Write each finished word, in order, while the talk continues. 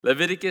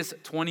Leviticus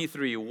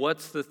 23.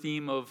 What's the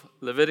theme of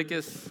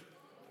Leviticus?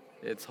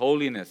 It's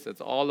holiness.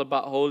 It's all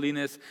about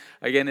holiness.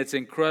 Again, it's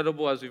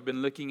incredible as we've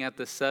been looking at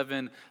the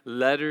 7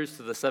 letters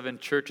to the 7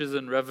 churches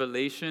in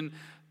Revelation.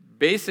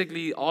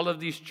 Basically, all of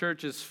these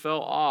churches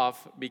fell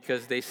off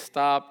because they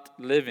stopped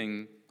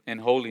living in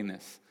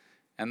holiness.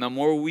 And the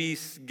more we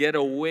get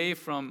away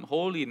from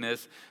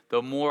holiness,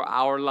 the more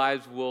our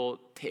lives will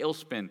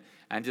tailspin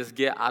and just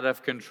get out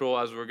of control,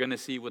 as we're going to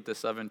see with the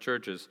 7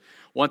 churches.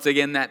 Once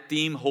again, that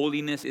theme,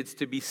 holiness, it's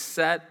to be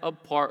set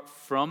apart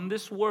from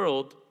this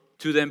world,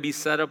 to then be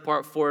set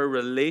apart for a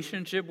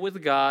relationship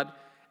with God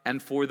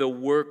and for the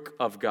work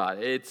of God.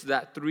 It's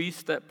that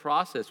 3-step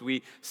process.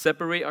 We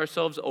separate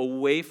ourselves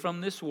away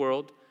from this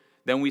world,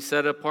 then we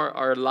set apart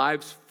our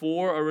lives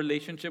for a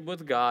relationship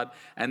with God,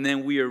 and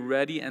then we are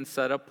ready and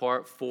set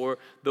apart for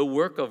the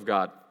work of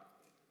God.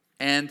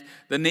 And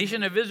the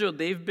nation of Israel,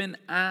 they've been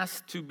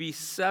asked to be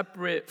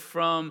separate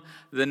from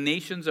the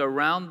nations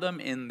around them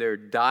in their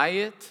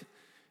diet,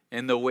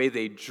 in the way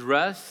they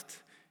dressed,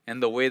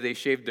 and the way they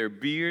shaved their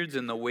beards,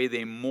 and the way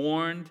they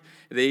mourned.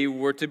 They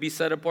were to be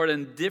set apart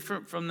and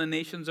different from the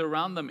nations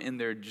around them in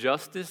their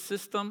justice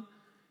system,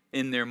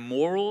 in their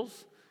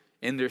morals,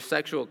 in their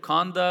sexual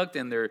conduct,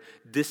 in their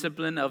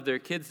discipline of their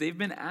kids. They've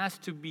been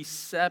asked to be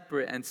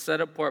separate and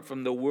set apart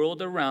from the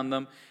world around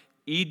them,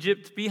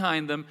 Egypt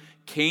behind them,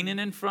 Canaan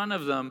in front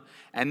of them,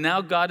 and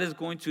now God is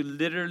going to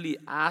literally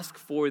ask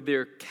for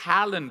their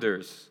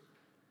calendars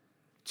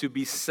to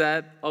be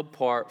set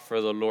apart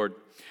for the Lord.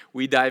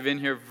 We dive in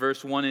here,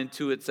 verse 1 and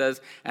 2, it says,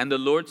 "And the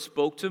Lord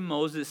spoke to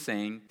Moses,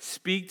 saying,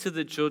 Speak to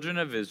the children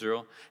of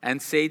Israel,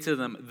 and say to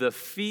them, The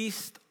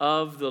feast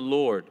of the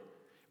Lord,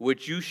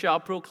 which you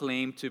shall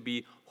proclaim to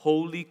be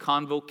holy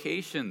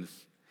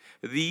convocations.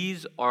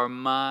 These are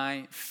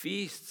my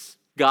feasts."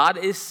 God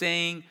is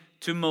saying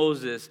to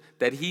Moses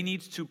that he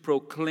needs to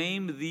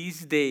proclaim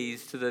these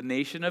days to the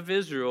nation of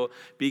Israel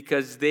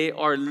because they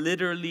are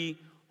literally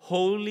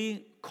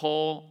holy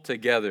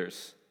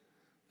call-togethers.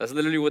 That's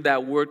literally what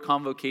that word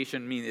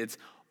convocation means. It's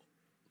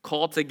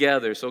call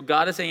together. So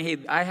God is saying, hey,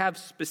 I have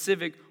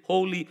specific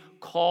holy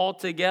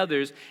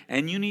call-togethers,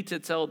 and you need to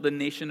tell the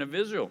nation of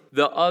Israel.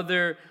 The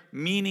other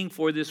meaning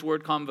for this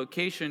word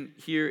convocation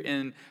here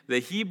in the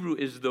Hebrew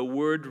is the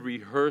word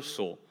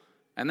rehearsal.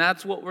 And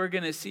that's what we're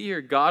going to see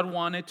here. God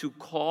wanted to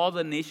call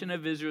the nation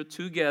of Israel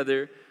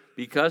together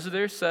because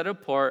they're set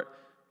apart,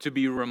 to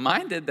be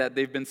reminded that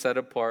they've been set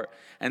apart.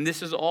 And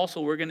this is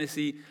also, we're going to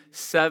see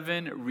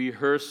 7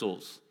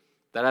 rehearsals.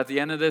 That at the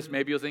end of this,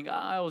 maybe you'll think, it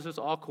was just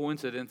all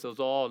coincidence. It was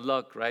all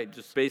luck, right?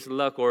 Just base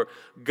luck. Or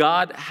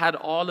God had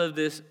all of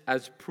this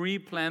as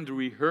pre-planned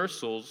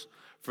rehearsals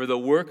for the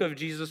work of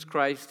Jesus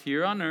Christ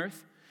here on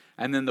earth,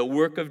 and then the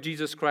work of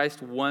Jesus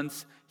Christ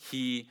once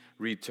he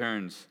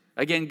returns.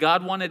 Again,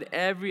 God wanted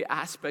every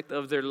aspect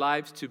of their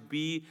lives to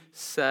be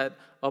set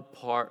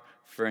apart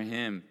for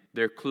him.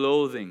 Their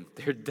clothing,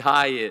 their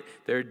diet,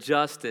 their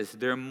justice,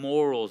 their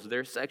morals,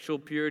 their sexual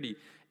purity,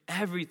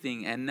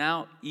 everything. And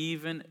now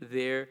even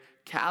their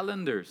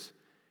calendars.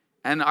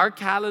 And our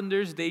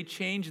calendars, they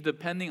change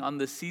depending on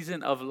the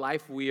season of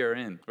life we are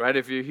in, right?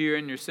 If you're here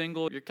and you're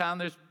single, your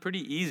calendar's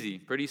pretty easy,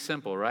 pretty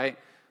simple, right?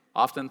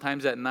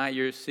 Oftentimes at night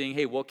you're seeing,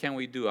 hey, what can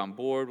we do? I'm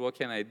bored, what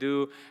can I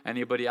do?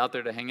 Anybody out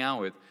there to hang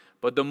out with?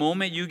 But the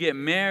moment you get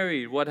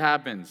married, what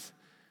happens?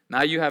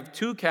 Now you have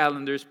 2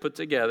 calendars put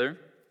together.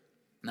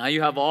 Now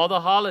you have all the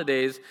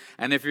holidays,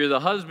 and if you're the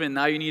husband,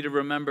 now you need to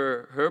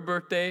remember her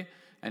birthday,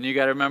 and you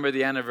got to remember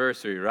the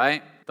anniversary,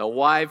 right? The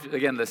wife,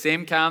 again, the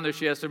same calendar,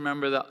 she has to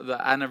remember the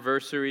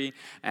anniversary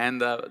and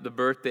the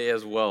birthday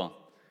as well.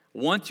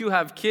 Once you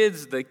have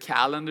kids, the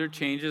calendar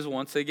changes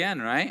once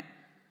again, right?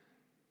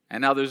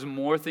 And now there's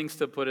more things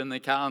to put in the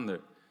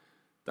calendar.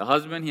 The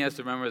husband, he has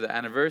to remember the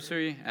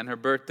anniversary and her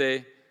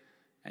birthday,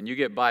 and you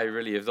get by,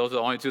 really, if those are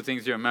the only 2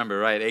 things you remember,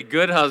 right? A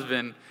good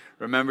husband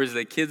remembers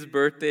the kids'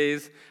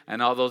 birthdays and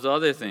all those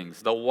other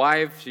things. The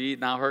wife,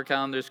 now her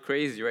calendar's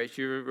crazy, right?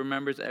 She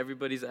remembers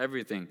everybody's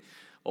everything.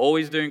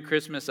 Always during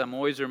Christmas, I'm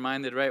always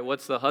reminded, right?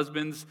 What's the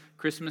husband's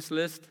Christmas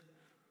list?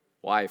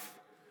 Wife.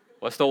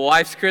 What's the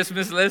wife's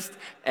Christmas list?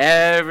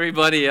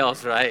 Everybody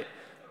else, right?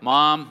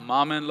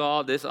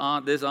 Mom-in-law, this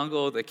aunt, this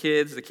uncle, the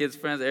kids'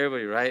 friends,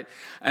 everybody, right?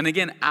 And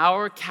again,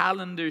 our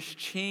calendars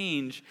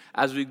change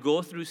as we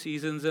go through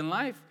seasons in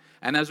life.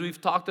 And as we've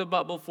talked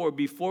about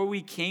before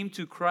we came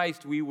to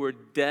Christ, we were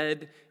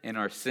dead in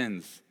our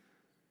sins.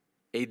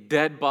 A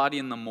dead body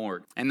in the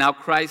morgue. And now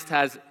Christ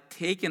has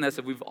taken us,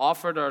 if we've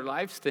offered our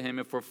lives to him,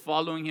 if we're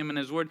following him in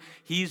his word,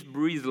 he's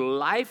breathed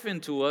life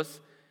into us,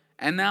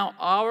 and now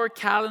our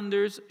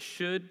calendars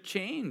should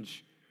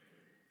change.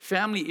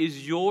 Family,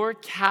 is your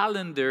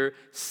calendar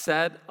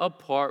set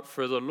apart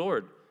for the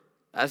Lord?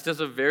 That's just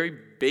a very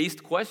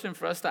based question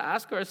for us to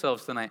ask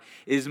ourselves tonight.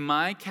 Is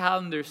my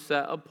calendar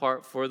set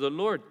apart for the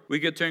Lord? We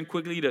could turn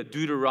quickly to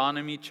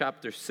Deuteronomy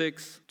chapter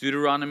 6.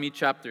 Deuteronomy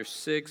chapter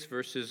 6,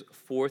 verses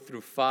 4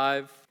 through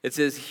 5. It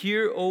says,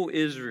 "Hear, O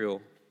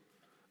Israel,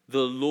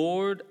 the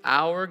Lord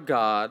our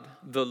God,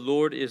 the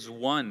Lord is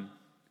one.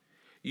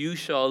 You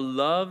shall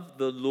love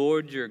the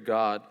Lord your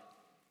God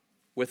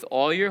with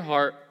all your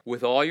heart,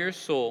 with all your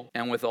soul,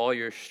 and with all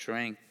your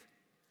strength.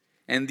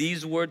 And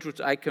these words which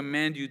I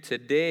command you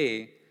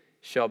today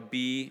shall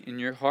be in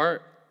your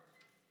heart.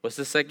 What's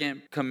the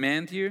second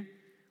command here?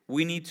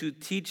 We need to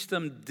teach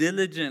them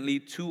diligently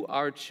to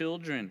our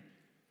children,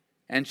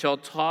 and shall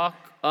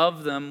talk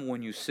of them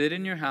when you sit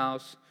in your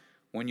house,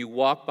 when you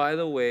walk by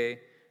the way,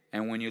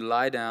 and when you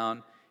lie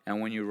down,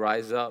 and when you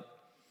rise up.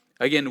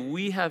 Again,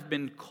 we have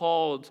been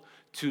called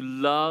to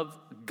love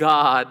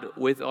God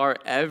with our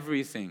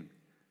everything.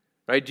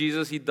 Right?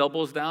 Jesus, he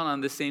doubles down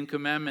on the same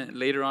commandment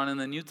later on in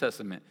the New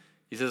Testament.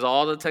 He says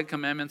all the 10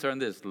 commandments are in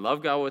this.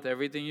 Love God with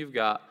everything you've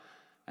got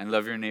and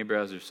love your neighbor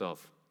as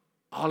yourself.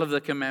 All of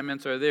the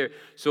commandments are there.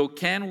 So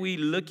can we,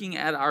 looking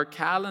at our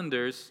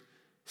calendars,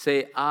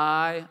 say,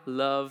 I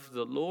love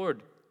the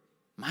Lord?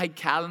 My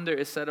calendar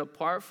is set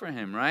apart for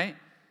him, right?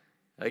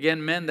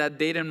 Again, men, that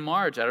date in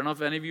March, I don't know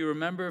if any of you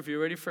remember, if you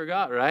already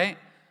forgot, right?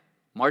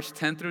 March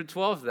 10th through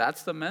 12th,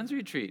 that's the men's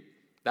retreat.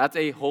 That's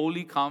a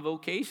holy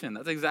convocation.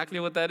 That's exactly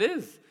what that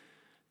is.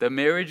 The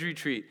marriage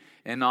retreat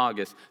in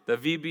August, the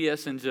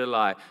VBS in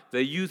July,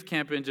 the youth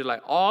camp in July.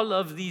 All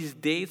of these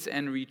dates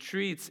and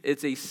retreats,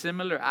 it's a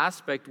similar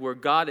aspect where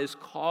God is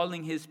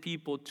calling his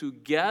people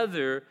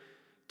together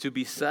to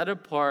be set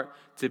apart,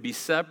 to be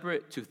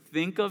separate, to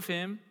think of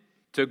him,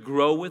 to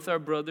grow with our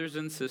brothers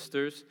and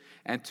sisters,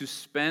 and to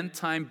spend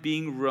time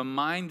being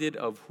reminded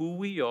of who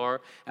we are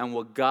and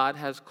what God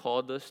has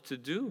called us to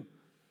do.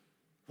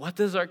 What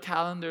does our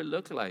calendar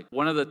look like?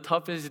 One of the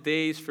toughest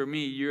days for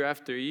me year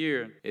after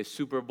year is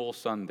Super Bowl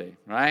Sunday,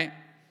 right?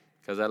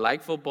 Because I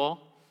like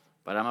football,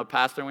 but I'm a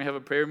pastor and we have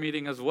a prayer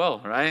meeting as well,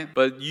 right?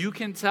 But you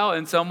can tell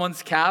in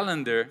someone's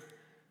calendar,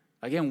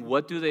 again,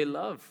 what do they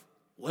love?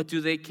 What do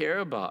they care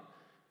about?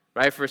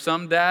 Right? For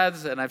some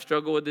dads, and I've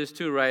struggled with this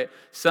too, right?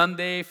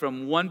 Sunday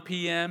from 1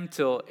 p.m.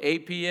 till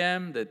 8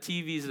 p.m., the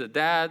TV's the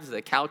dads,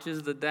 the couch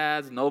is the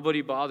dads,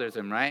 nobody bothers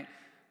him, right?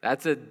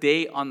 That's a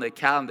date on the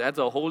calendar. That's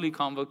a holy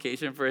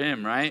convocation for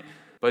him, right?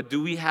 But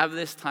do we have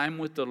this time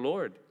with the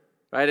Lord?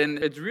 Right? And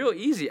it's real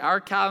easy. Our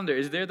calendar,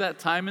 is there that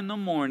time in the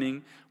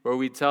morning where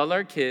we tell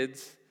our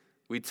kids,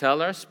 we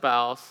tell our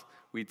spouse,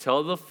 we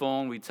tell the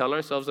phone, we tell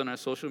ourselves on our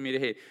social media,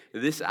 hey,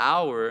 this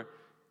hour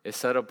is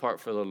set apart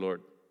for the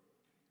Lord.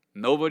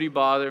 Nobody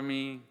bother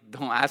me.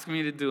 Don't ask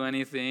me to do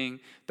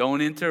anything.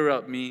 Don't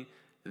interrupt me.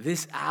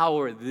 This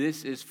hour,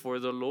 this is for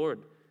the Lord.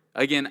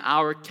 Again,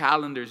 our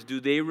calendars,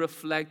 do they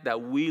reflect that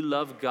we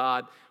love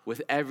God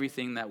with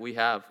everything that we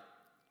have?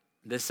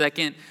 The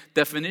second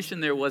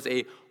definition there was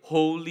a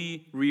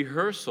holy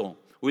rehearsal.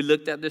 We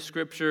looked at the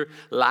scripture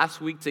last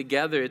week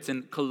together. It's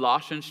in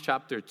Colossians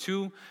chapter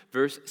 2,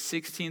 verse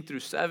 16 through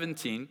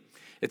 17.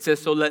 It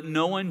says, so let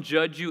no one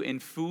judge you in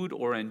food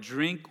or in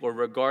drink or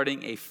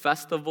regarding a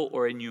festival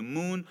or a new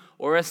moon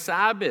or a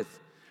Sabbath,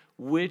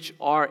 which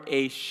are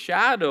a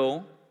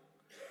shadow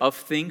of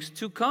things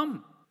to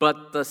come.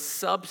 But the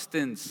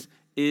substance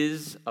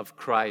is of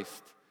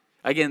Christ.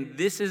 Again,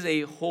 this is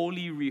a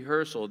holy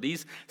rehearsal.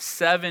 These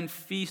 7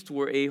 feasts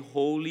were a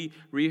holy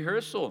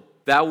rehearsal.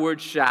 That word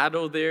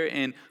shadow there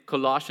in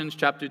Colossians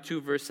chapter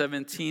 2, verse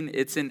 17,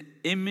 it's an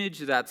image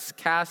that's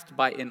cast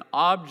by an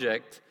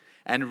object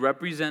and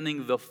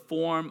representing the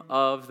form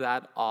of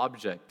that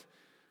object.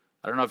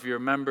 I don't know if you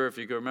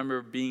can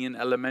remember being in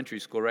elementary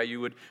school, right? You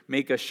would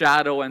make a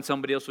shadow and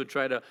somebody else would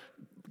try to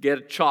get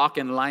a chalk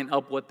and line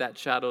up what that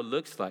shadow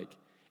looks like.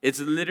 It's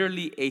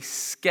literally a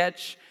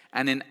sketch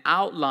and an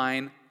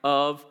outline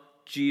of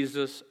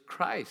Jesus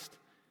Christ.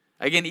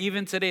 Again,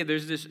 even today,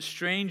 there's this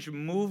strange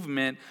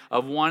movement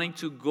of wanting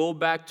to go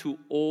back to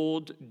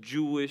old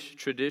Jewish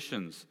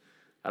traditions.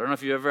 I don't know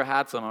if you ever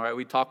had some, all right?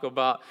 We talk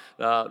about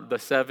the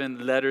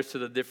 7 letters to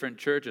the different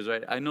churches,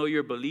 right? I know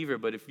you're a believer,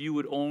 but if you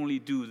would only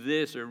do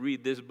this or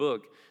read this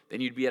book,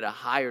 then you'd be at a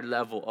higher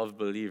level of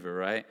believer,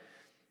 right?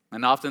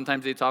 And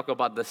oftentimes they talk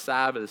about the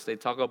Sabbaths, they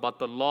talk about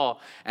the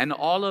law, and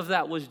all of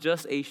that was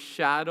just a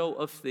shadow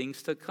of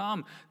things to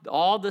come.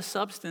 All the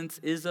substance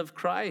is of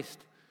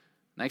Christ.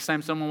 Next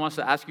time someone wants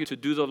to ask you to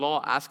do the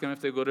law, ask them if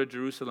they go to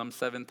Jerusalem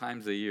 7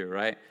 times a year,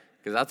 right?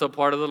 Because that's a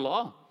part of the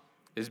law,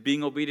 is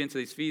being obedient to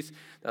these feasts.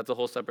 That's a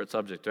whole separate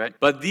subject, right?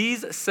 But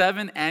these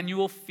 7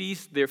 annual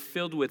feasts, they're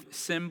filled with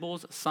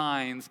symbols,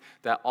 signs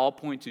that all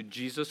point to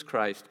Jesus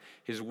Christ,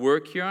 his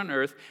work here on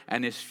earth,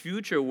 and his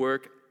future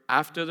work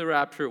after the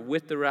rapture,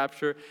 with the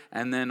rapture,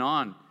 and then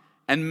on.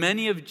 And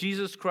many of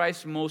Jesus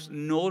Christ's most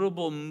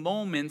notable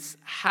moments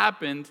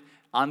happened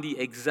on the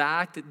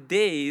exact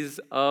days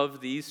of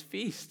these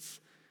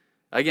feasts.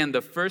 Again,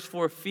 the first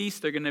 4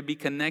 feasts are going to be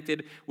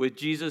connected with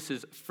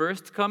Jesus'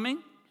 first coming.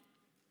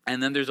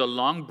 And then there's a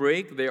long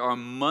break. There are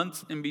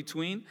months in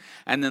between.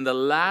 And then the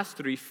last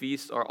 3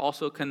 feasts are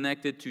also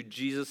connected to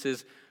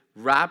Jesus'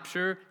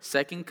 rapture,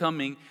 second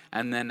coming,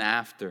 and then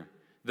after.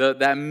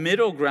 That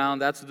middle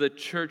ground, that's the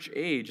church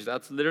age.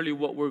 That's literally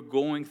what we're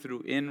going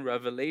through in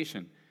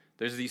Revelation.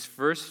 There's these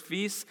first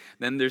feasts,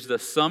 then there's the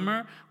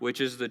summer,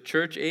 which is the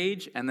church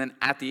age, and then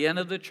at the end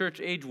of the church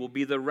age will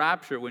be the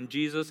rapture when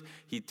Jesus,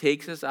 he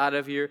takes us out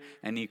of here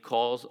and he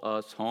calls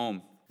us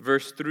home.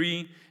 Verse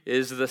 3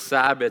 is the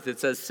Sabbath. It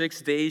says,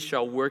 6 days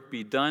shall work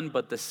be done,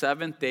 but the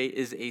seventh day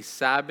is a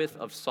Sabbath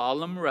of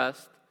solemn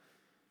rest,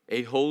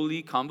 a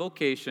holy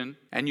convocation,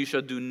 and you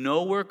shall do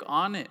no work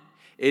on it.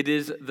 It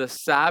is the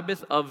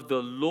Sabbath of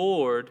the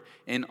Lord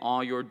in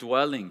all your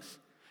dwellings.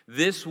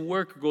 This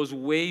work goes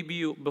way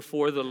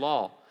before the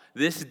law.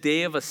 This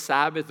day of a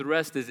Sabbath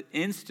rest is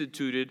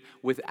instituted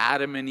with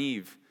Adam and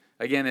Eve.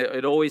 Again,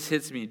 it always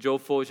hits me. Joe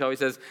Foch always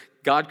says,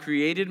 God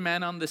created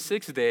man on the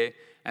sixth day,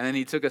 and then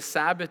he took a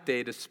Sabbath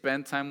day to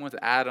spend time with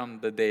Adam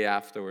the day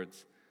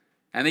afterwards.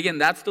 And again,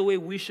 that's the way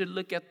we should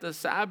look at the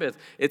Sabbath.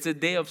 It's a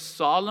day of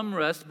solemn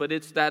rest, but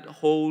it's that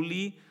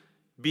holy,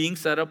 being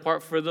set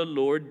apart for the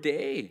Lord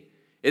day.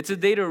 It's a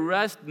day to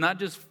rest, not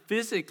just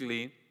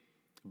physically,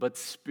 but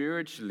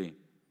spiritually.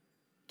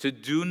 To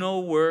do no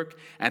work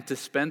and to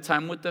spend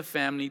time with the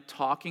family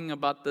talking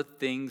about the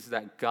things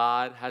that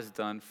God has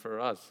done for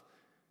us.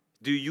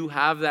 Do you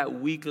have that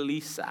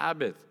weekly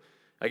Sabbath?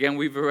 Again,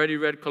 we've already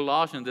read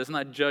Colossians. It's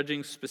not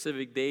judging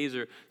specific days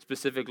or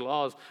specific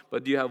laws,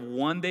 but do you have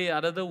one day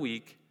out of the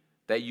week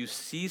that you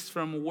cease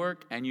from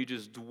work and you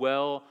just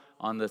dwell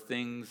on the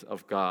things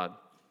of God?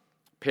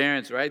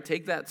 Parents, right?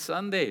 Take that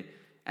Sunday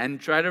and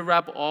try to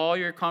wrap all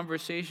your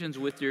conversations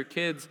with your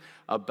kids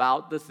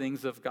about the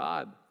things of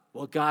God.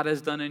 What God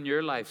has done in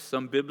your life,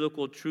 some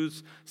biblical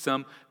truths,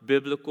 some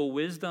biblical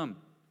wisdom.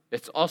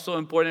 It's also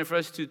important for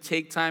us to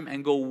take time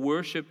and go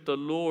worship the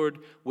Lord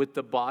with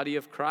the body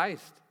of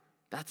Christ.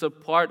 That's a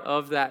part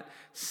of that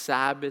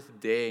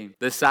Sabbath day.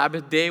 The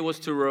Sabbath day was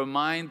to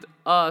remind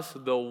us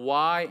the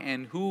why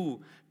and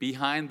who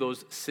behind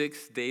those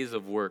 6 days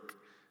of work.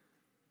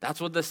 That's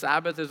what the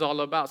Sabbath is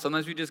all about.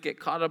 Sometimes we just get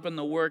caught up in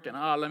the work and,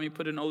 let me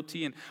put an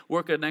OT and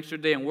work an extra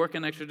day and work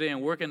an extra day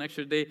and work an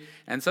extra day.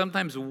 And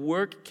sometimes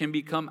work can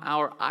become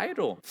our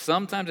idol.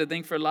 Sometimes I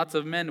think for lots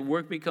of men,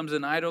 work becomes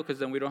an idol because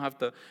then we don't have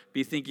to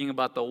be thinking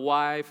about the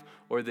wife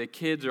or the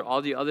kids or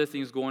all the other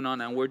things going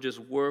on, and we're just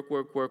work.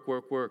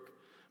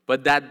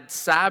 But that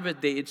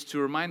Sabbath day, it's to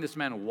remind this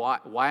man,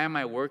 why am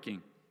I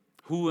working?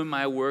 Who am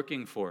I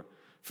working for?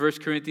 1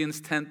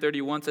 Corinthians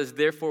 10:31 says,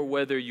 therefore,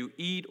 whether you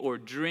eat or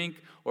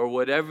drink or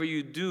whatever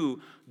you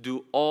do,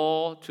 do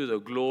all to the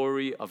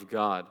glory of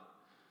God.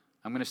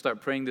 I'm going to start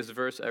praying this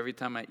verse every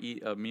time I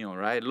eat a meal,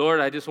 right? Lord,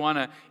 I just want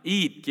to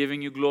eat,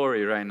 giving you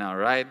glory right now,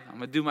 right? I'm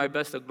going to do my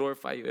best to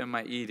glorify you in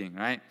my eating,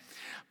 right?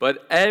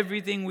 But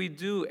everything we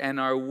do and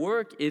our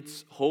work,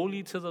 it's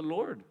holy to the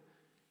Lord.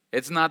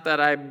 It's not that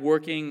I'm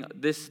working,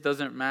 this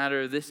doesn't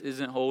matter, this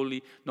isn't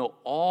holy. No,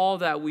 all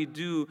that we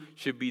do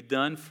should be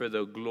done for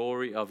the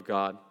glory of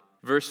God.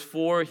 Verse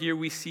 4, here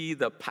we see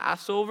the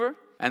Passover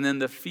and then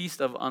the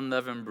Feast of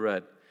Unleavened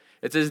Bread.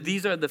 It says,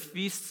 these are the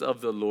feasts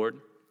of the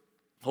Lord,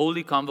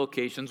 holy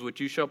convocations,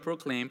 which you shall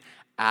proclaim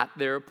at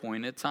their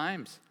appointed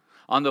times.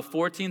 On the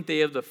 14th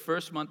day of the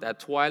first month at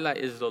twilight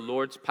is the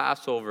Lord's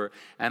Passover,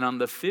 and on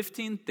the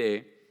 15th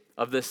day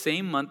of the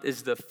same month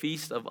is the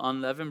Feast of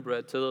Unleavened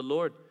Bread to the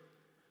Lord.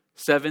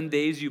 7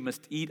 days you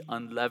must eat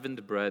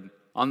unleavened bread.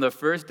 On the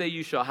first day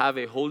you shall have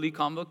a holy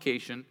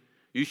convocation.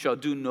 You shall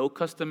do no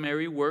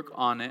customary work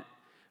on it,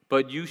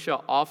 but you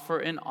shall offer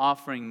an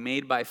offering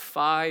made by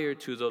fire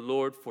to the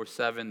Lord for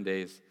 7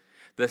 days.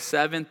 The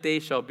seventh day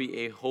shall be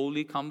a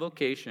holy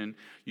convocation.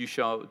 You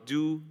shall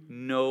do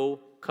no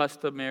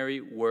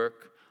customary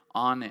work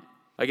on it.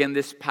 Again,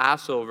 this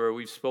Passover,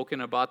 we've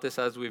spoken about this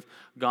as we've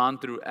gone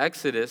through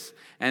Exodus,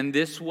 and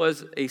this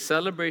was a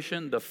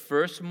celebration the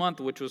first month,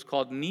 which was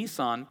called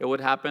Nisan. It would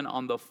happen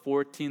on the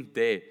 14th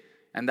day,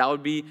 and that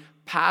would be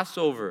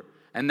Passover,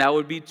 and that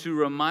would be to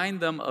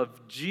remind them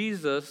of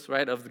Jesus,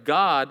 right, of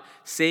God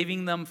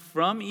saving them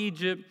from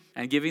Egypt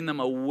and giving them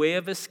a way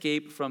of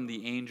escape from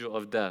the angel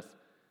of death.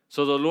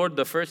 So the Lord,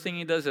 the first thing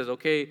he does is,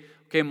 okay,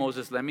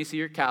 Moses, let me see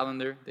your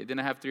calendar. They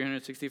didn't have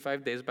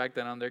 365 days back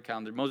then on their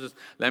calendar. Moses,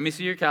 let me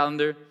see your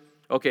calendar.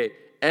 Okay,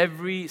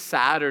 every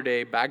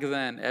Saturday back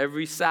then,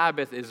 every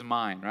Sabbath is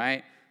mine,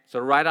 right? So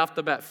right off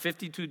the bat,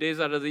 52 days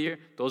out of the year,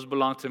 those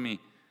belong to me.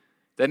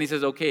 Then he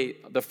says, okay,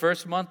 the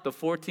first month, the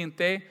 14th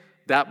day,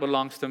 that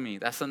belongs to me.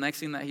 That's the next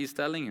thing that he's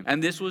telling him.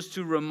 And this was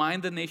to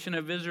remind the nation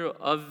of Israel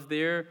of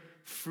their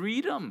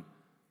freedom,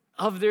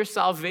 of their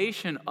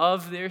salvation,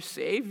 of their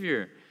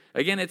Savior.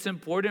 Again, it's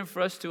important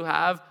for us to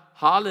have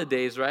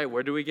holidays, right?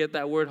 Where do we get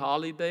that word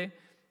holiday?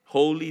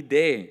 Holy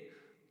day.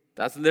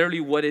 That's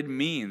literally what it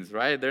means,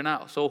 right? They're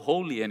not so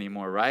holy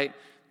anymore, right?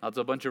 That's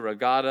a bunch of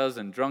regattas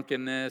and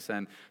drunkenness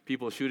and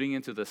people shooting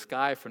into the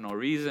sky for no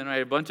reason,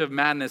 right? A bunch of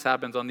madness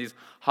happens on these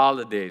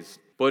holidays.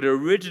 But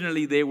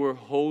originally, they were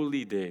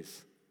holy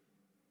days.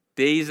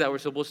 Days that were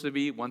supposed to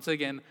be, once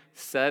again,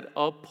 set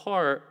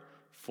apart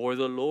for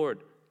the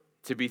Lord.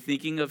 To be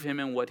thinking of Him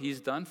and what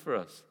He's done for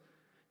us.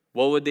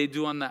 What would they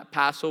do on that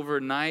Passover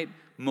night?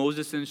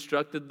 Moses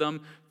instructed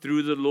them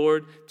through the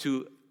Lord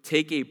to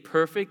take a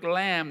perfect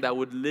lamb that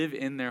would live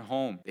in their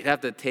home. They'd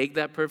have to take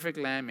that perfect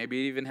lamb.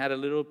 Maybe it even had a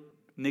little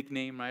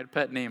nickname, right? A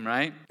pet name,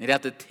 right? They'd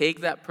have to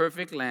take that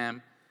perfect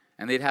lamb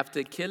and they'd have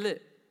to kill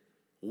it.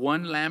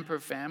 One lamb per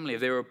family.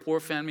 If they were a poor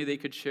family, they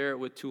could share it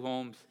with 2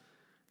 homes.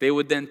 They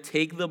would then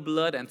take the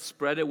blood and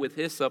spread it with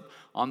hyssop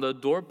on the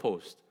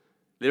doorpost,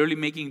 literally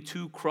making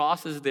 2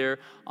 crosses there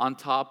on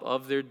top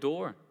of their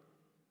door.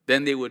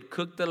 Then they would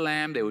cook the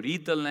lamb, they would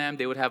eat the lamb,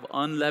 they would have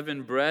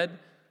unleavened bread.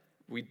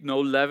 We know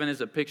leaven is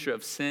a picture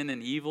of sin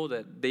and evil,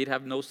 that they'd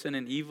have no sin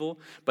and evil.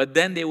 But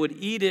then they would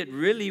eat it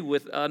really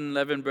with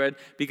unleavened bread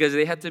because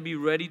they had to be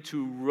ready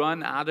to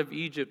run out of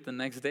Egypt the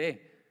next day.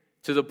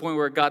 To the point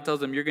where God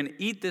tells them, you're going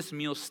to eat this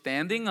meal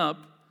standing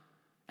up,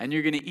 and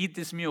you're going to eat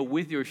this meal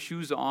with your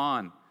shoes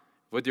on,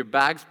 with your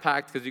bags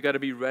packed, because you got to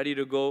be ready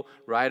to go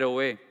right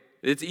away.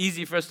 It's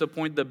easy for us to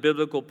point the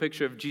biblical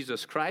picture of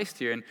Jesus Christ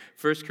here in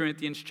 1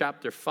 Corinthians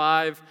chapter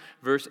 5,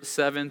 verse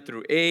 7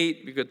 through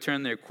 8. We could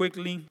turn there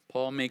quickly.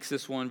 Paul makes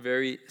this one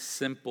very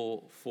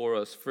simple for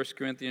us. 1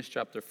 Corinthians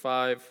chapter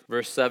 5,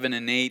 verse 7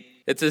 and 8.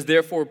 It says,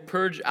 therefore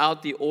purge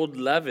out the old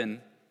leaven,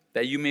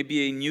 that you may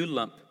be a new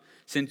lump,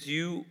 since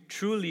you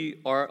truly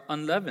are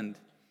unleavened.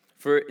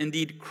 For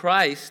indeed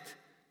Christ,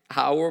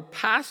 our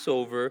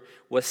Passover,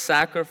 was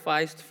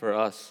sacrificed for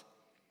us.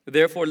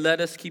 Therefore,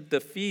 let us keep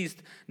the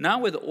feast,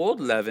 not with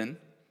old leaven,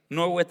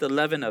 nor with the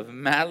leaven of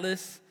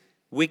malice,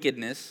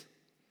 wickedness,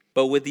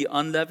 but with the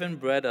unleavened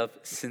bread of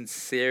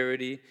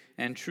sincerity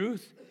and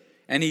truth.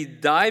 And he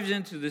dives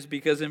into this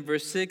because in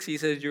verse 6, he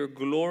says, your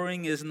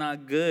glorying is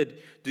not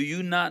good. Do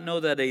you not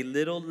know that a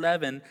little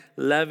leaven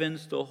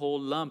leavens the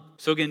whole lump?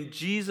 So again,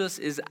 Jesus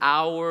is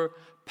our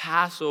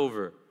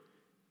Passover.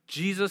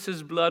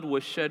 Jesus' blood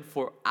was shed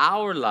for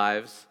our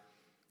lives,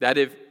 that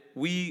if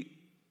we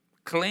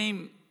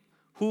claim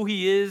who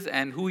he is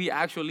and who he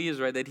actually is,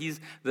 right? That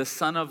he's the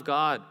Son of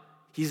God.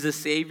 He's the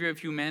Savior of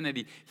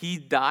humanity. He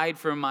died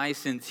for my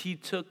sins. He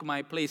took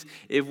my place.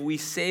 If we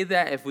say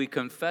that, if we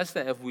confess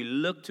that, if we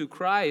look to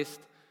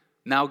Christ,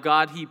 now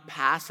God, he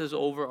passes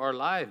over our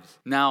lives.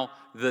 Now,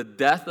 the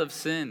death of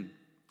sin,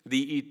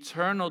 the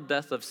eternal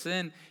death of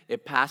sin,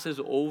 it passes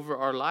over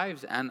our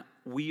lives and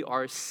we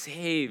are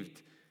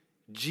saved.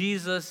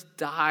 Jesus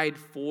died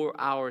for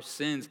our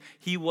sins.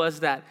 He was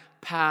that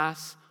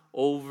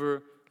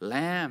Passover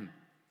lamb.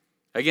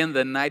 Again,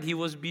 the night he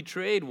was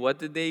betrayed, what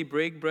did they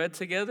break bread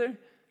together?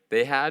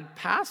 They had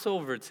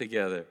Passover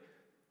together.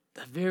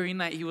 The very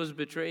night he was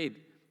betrayed,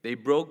 they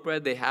broke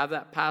bread. They have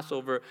that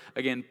Passover,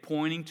 again,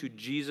 pointing to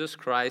Jesus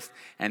Christ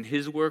and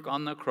his work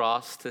on the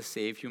cross to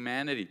save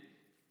humanity.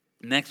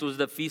 Next was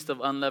the Feast of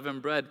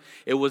Unleavened Bread.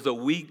 It was a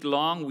week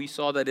long. We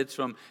saw that it's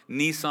from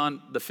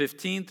Nisan the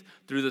 15th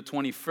through the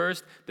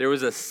 21st. There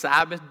was a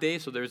Sabbath day,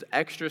 so there's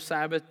extra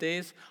Sabbath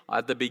days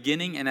at the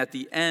beginning and at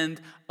the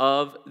end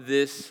of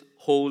this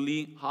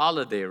holy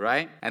holiday,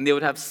 right? And they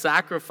would have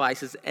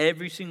sacrifices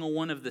every single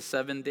one of the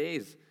 7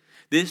 days.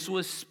 This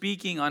was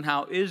speaking on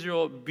how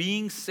Israel,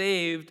 being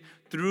saved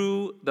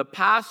through the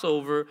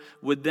Passover,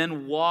 would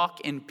then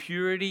walk in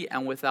purity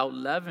and without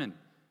leaven.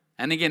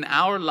 And again,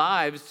 our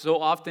lives,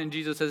 so often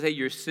Jesus says, hey,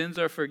 your sins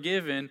are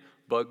forgiven,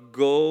 but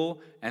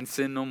go and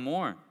sin no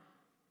more.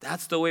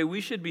 That's the way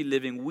we should be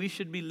living. We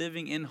should be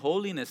living in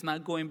holiness,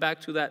 not going back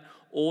to that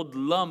old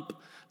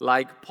lump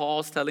like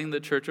Paul's telling the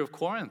church of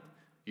Corinth.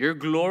 You're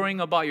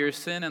glorying about your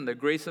sin and the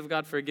grace of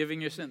God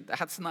forgiving your sin.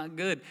 That's not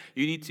good.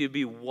 You need to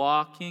be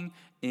walking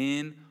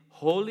in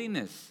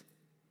holiness.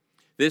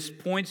 This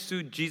points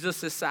to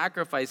Jesus'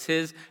 sacrifice.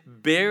 His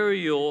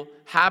burial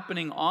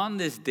happening on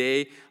this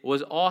day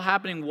was all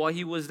happening while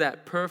he was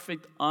that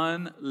perfect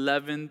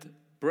unleavened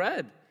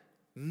bread.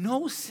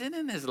 No sin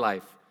in his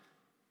life.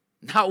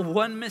 Not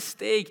one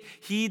mistake.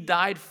 He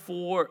died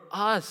for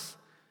us.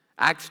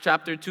 Acts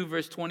chapter 2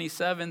 verse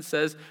 27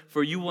 says,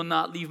 for you will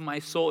not leave my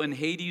soul in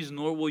Hades,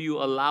 nor will you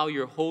allow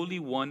your Holy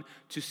One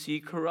to see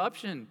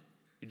corruption.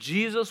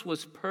 Jesus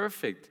was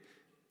perfect.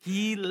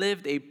 He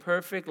lived a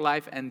perfect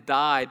life and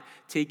died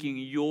taking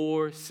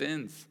your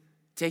sins,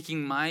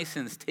 taking my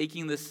sins,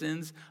 taking the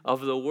sins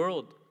of the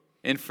world.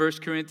 In 1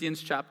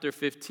 Corinthians chapter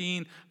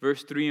 15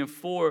 verse 3 and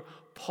 4,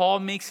 Paul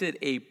makes it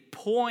a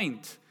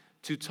point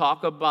to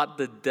talk about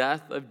the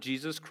death of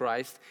Jesus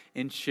Christ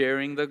in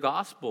sharing the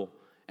gospel.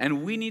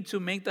 And we need to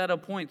make that a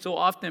point. So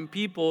often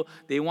people,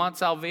 they want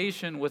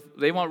salvation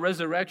they want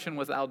resurrection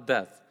without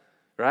death,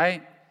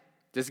 right?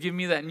 Just give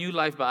me that new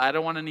life, but I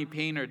don't want any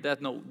pain or death.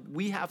 No,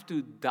 we have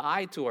to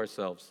die to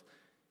ourselves.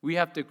 We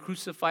have to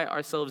crucify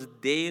ourselves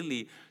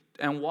daily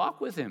and walk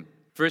with him.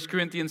 1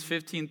 Corinthians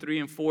 15, 3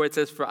 and 4, it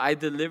says, for I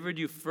delivered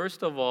you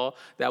first of all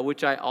that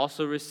which I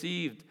also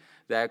received,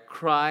 that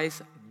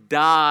Christ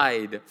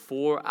died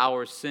for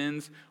our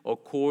sins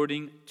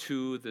according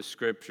to the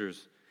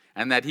Scriptures,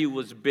 and that he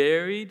was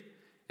buried,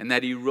 and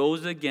that he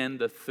rose again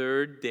the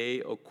third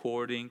day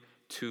according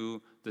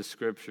to the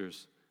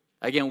Scriptures.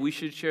 Again, we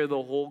should share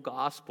the whole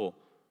gospel.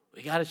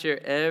 We got to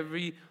share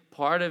every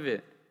part of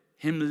it.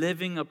 Him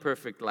living a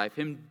perfect life,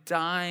 him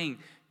dying,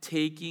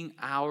 taking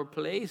our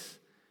place,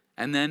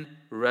 and then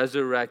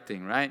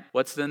resurrecting, right?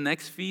 What's the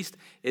next feast?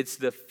 It's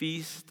the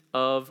Feast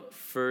of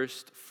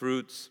First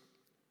Fruits.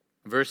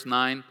 Verse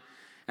 9,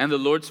 and the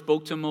Lord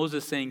spoke to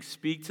Moses, saying,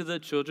 speak to the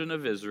children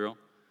of Israel,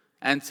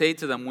 and say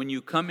to them, when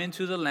you come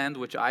into the land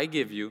which I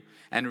give you,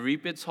 and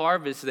reap its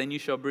harvest, then you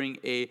shall bring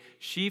a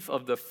sheaf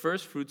of the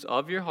first fruits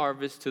of your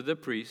harvest to the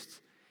priest.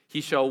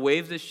 He shall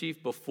wave the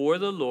sheaf before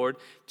the Lord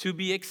to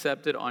be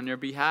accepted on your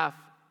behalf.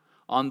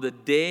 On the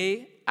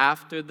day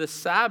after the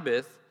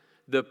Sabbath,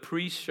 the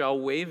priest shall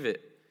wave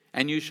it.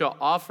 And you shall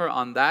offer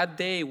on that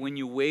day, when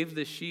you wave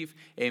the sheaf,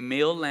 a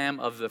male lamb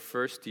of the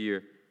first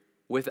year,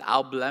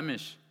 without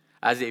blemish,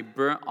 as a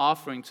burnt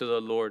offering to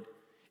the Lord.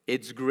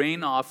 Its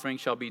grain offering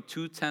shall be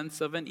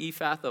 2/10 of an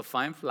ephah of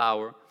fine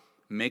flour,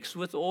 mixed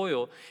with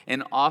oil,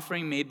 an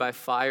offering made by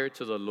fire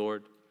to the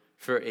Lord,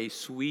 for a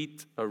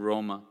sweet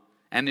aroma.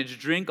 And its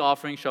drink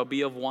offering shall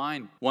be of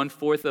wine,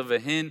 1/4 of a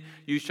hin.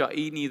 You shall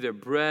eat neither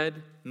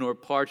bread, nor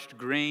parched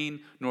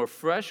grain, nor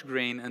fresh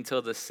grain,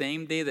 until the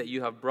same day that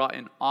you have brought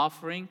an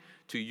offering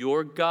to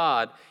your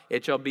God.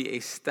 It shall be a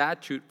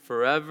statute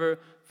forever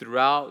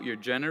throughout your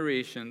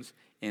generations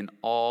in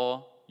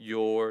all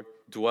your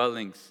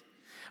dwellings.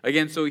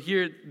 Again, so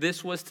here,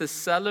 this was to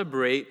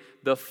celebrate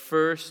the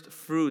first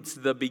fruits,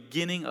 the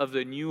beginning of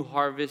the new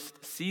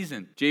harvest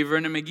season. J.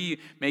 Vernon McGee,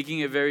 making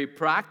it very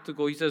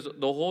practical, he says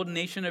the whole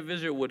nation of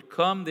Israel would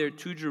come there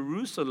to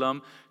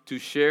Jerusalem to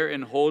share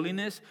in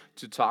holiness,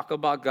 to talk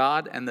about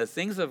God and the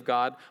things of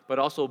God, but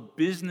also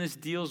business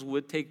deals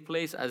would take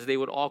place as they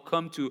would all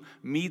come to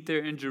meet there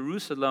in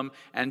Jerusalem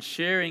and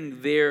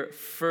sharing their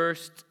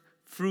first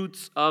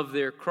fruits of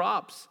their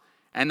crops.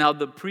 And now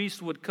the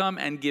priest would come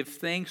and give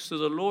thanks to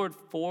the Lord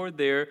for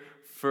their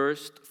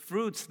first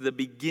fruits, the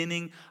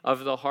beginning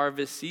of the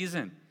harvest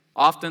season.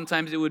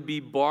 Oftentimes it would be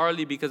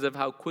barley because of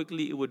how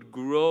quickly it would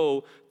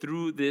grow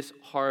through this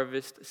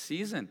harvest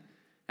season.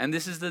 And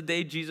this is the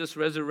day Jesus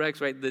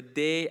resurrects, right? The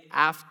day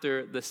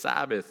after the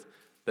Sabbath,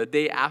 the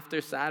day after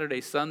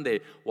Saturday, Sunday.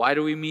 Why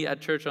do we meet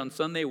at church on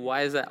Sunday?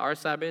 Why is that our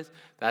Sabbath?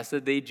 That's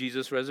the day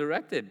Jesus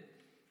resurrected.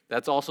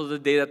 That's also the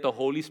day that the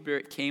Holy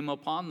Spirit came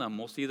upon them.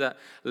 We'll see that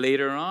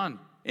later on.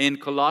 In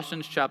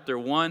Colossians chapter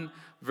 1,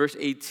 verse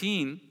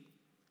 18,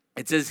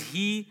 it says,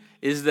 He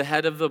is the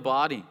head of the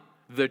body,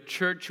 the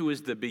church, who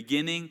is the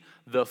beginning,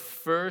 the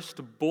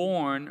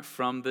firstborn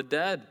from the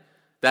dead,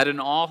 that in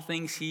all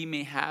things He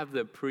may have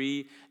the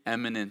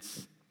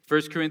preeminence.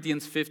 1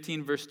 Corinthians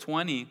 15, verse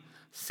 20,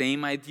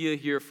 same idea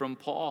here from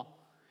Paul.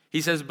 He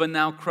says, But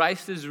now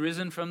Christ is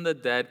risen from the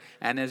dead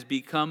and has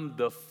become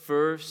the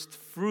first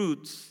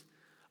fruits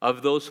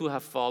of those who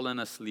have fallen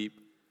asleep.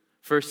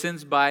 For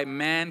since by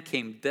man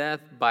came death,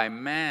 by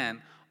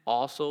man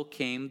also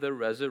came the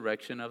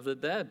resurrection of the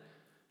dead.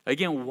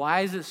 Again, why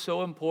is it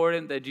so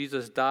important that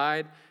Jesus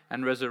died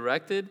and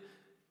resurrected?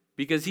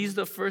 Because He's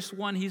the first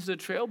one. He's the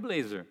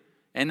trailblazer.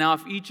 And now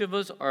if each of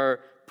us are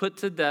put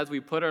to death,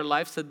 we put our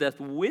lives to death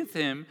with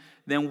Him,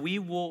 then we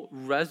will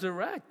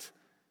resurrect.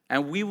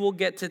 And we will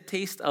get to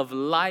taste of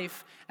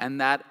life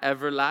and that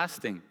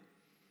everlasting.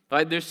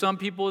 Right? There's some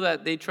people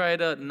that they try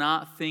to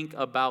not think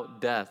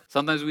about death.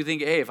 Sometimes we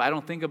think, hey, if I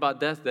don't think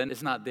about death, then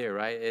it's not there,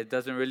 right? It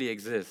doesn't really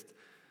exist.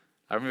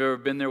 I've ever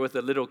been there with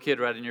a little kid,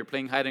 right? And you're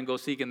playing hide and go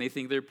seek, and they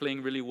think they're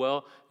playing really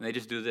well, and they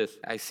just do this.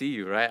 I see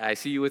you, right? I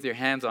see you with your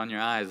hands on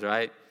your eyes,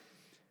 right?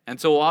 And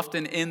so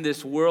often in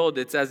this world,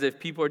 it's as if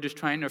people are just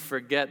trying to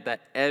forget that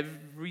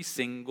every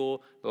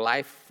single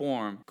life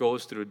form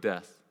goes through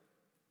death.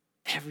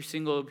 Every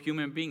single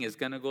human being is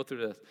going to go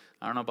through this.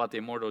 I don't know about the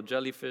immortal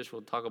jellyfish.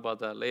 We'll talk about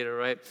that later,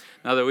 right?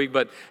 Another week.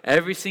 But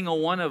every single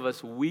one of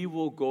us, we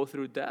will go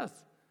through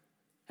death.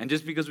 And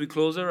just because we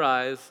close our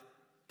eyes,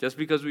 just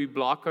because we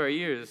block our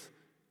ears,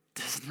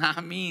 does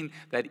not mean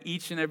that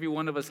each and every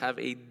one of us have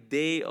a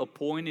day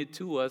appointed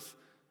to us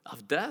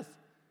of death.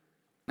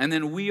 And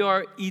then we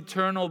are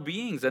eternal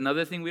beings.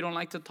 Another thing we don't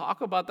like to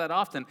talk about that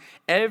often.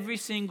 Every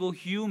single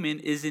human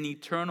is an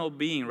eternal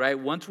being, right?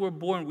 Once we're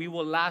born, we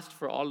will last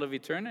for all of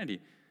eternity.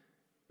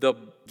 The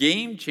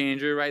game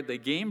changer, right, the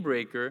game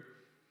breaker,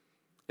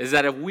 is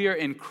that if we are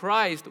in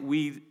Christ,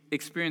 we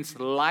experience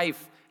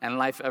life and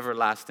life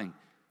everlasting.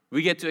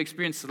 We get to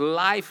experience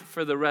life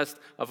for the rest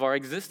of our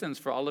existence,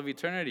 for all of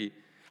eternity.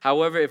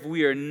 However, if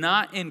we are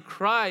not in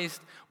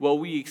Christ, what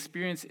we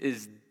experience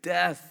is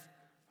death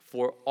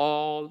for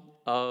all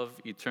of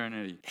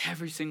eternity.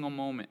 Every single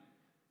moment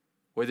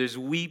where there's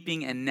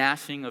weeping and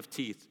gnashing of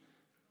teeth,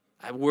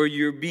 where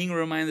you're being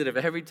reminded of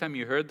every time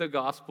you heard the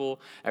gospel,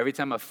 every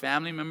time a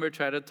family member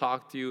tried to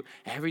talk to you,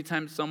 every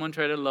time someone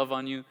tried to love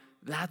on you,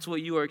 that's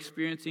what you are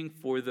experiencing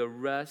for the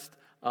rest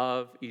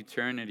of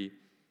eternity.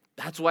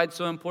 That's why it's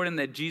so important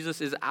that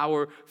Jesus is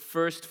our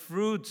first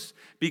fruits,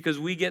 because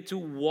we get to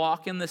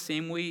walk in the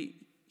same way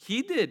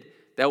He did.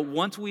 That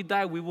once we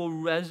die, we will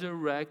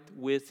resurrect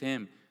with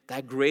Him.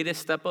 That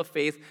greatest step of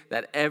faith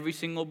that every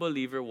single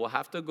believer will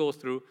have to go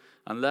through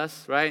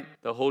unless, right,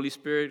 the Holy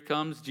Spirit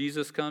comes,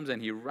 Jesus comes,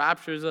 and He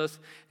raptures us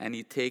and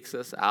He takes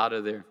us out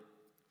of there.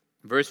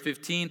 Verse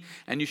 15,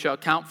 and you shall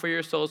count for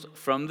yourselves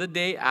from the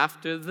day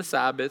after the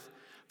Sabbath,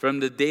 from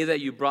the day that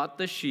you brought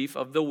the sheaf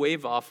of the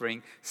wave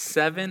offering,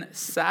 7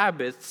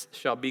 Sabbaths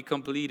shall be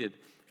completed.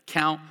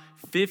 Count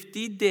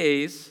 50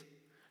 days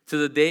to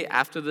the day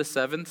after the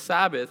 7th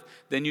Sabbath,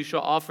 then you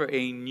shall offer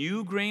a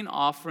new grain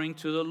offering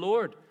to the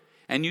Lord.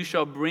 And you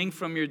shall bring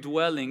from your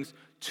dwellings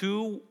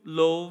 2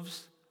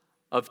 loaves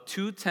of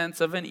 2/10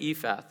 of an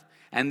ephah,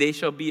 and they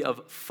shall be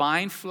of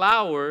fine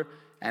flour,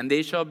 and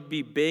they shall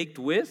be baked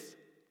with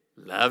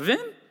leaven?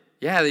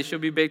 Yeah, they shall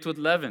be baked with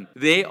leaven.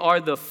 They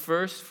are the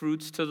first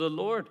fruits to the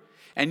Lord.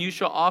 And you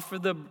shall offer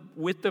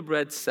with the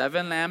bread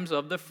 7 lambs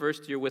of the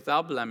first year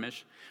without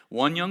blemish,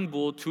 1 young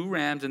bull, 2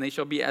 rams, and they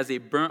shall be as a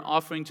burnt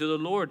offering to the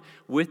Lord,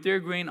 with their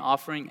grain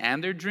offering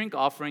and their drink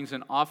offerings,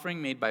 an offering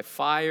made by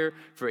fire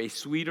for a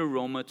sweet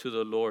aroma to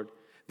the Lord.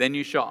 Then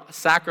you shall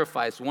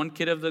sacrifice 1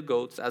 kid of the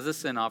goats as a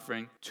sin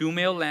offering, 2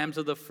 male lambs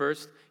of the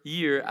first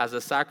year as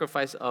a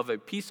sacrifice of a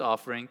peace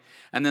offering,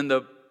 and then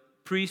the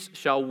priest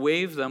shall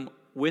wave them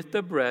with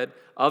the bread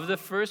of the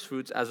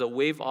firstfruits as a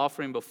wave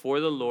offering before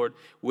the Lord.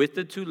 With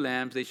the 2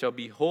 lambs they shall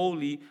be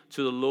holy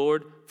to the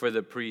Lord for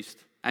the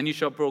priest. And you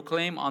shall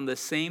proclaim on the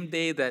same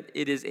day that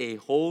it is a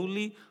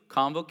holy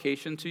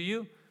convocation to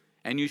you,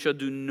 and you shall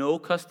do no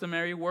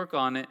customary work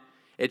on it.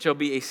 It shall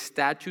be a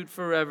statute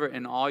forever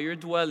in all your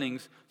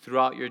dwellings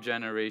throughout your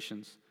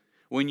generations.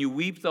 When you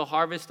reap the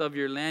harvest of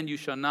your land, you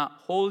shall not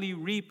wholly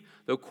reap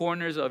the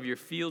corners of your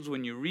fields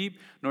when you reap,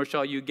 nor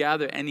shall you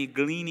gather any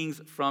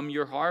gleanings from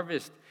your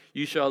harvest.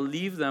 You shall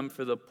leave them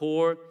for the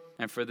poor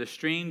and for the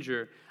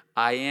stranger.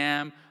 I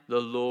am the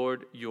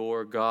Lord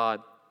your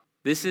God.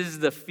 This is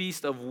the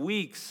Feast of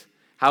Weeks.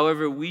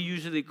 However, we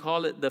usually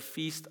call it the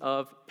Feast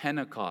of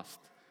Pentecost,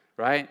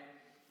 right?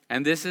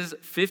 And this is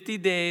 50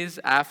 days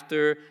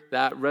after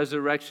that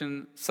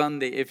resurrection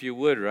Sunday, if you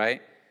would,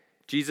 right?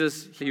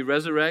 Jesus, he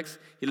resurrects,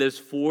 he lives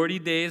 40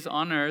 days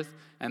on earth,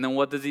 and then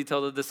what does he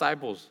tell the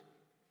disciples?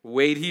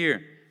 Wait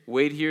here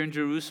in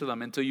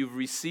Jerusalem until you've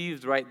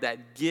received, right,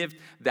 that gift,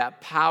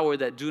 that power,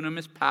 that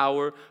dunamis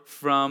power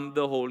from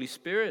the Holy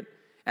Spirit.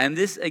 And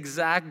this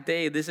exact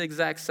day, this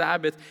exact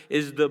Sabbath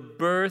is the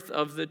birth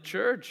of the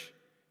church.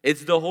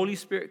 It's the Holy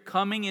Spirit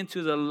coming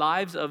into the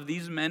lives of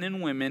these men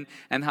and women,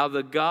 and how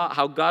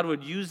God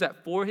would use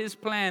that for his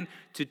plan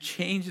to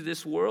change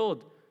this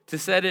world, to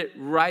set it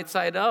right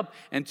side up,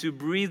 and to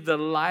breathe the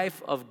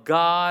life of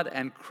God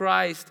and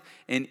Christ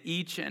in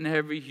each and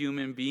every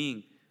human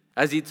being.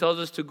 As he tells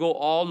us to go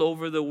all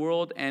over the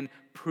world and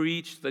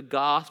preach the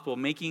gospel,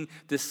 making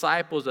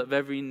disciples of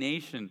every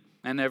nation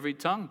and every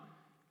tongue.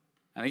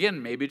 And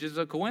again, maybe just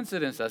a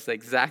coincidence. That's the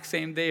exact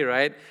same day,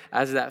 right,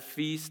 as that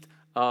Feast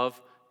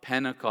of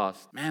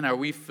Pentecost. Man, are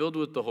we filled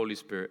with the Holy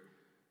Spirit?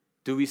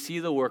 Do we see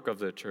the work of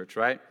the church,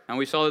 right? And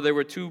we saw that there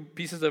were 2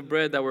 pieces of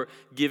bread that were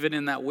given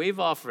in that wave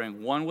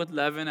offering, one with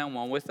leaven and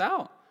one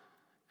without.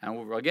 And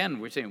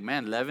we're saying,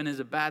 man, leaven is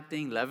a bad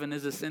thing. Leaven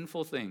is a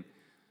sinful thing.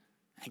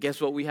 And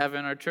guess what we have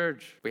in our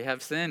church? We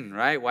have sin,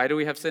 right? Why do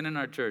we have sin in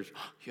our church?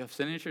 You have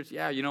sin in your church?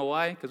 Yeah, you know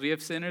why? Because we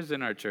have sinners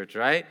in our church,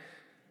 right?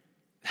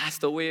 That's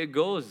the way it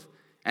goes.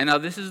 And now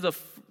this is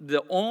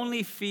the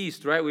only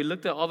feast, right? We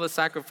looked at all the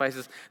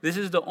sacrifices. This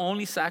is the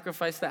only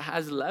sacrifice that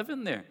has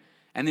leaven there.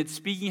 And it's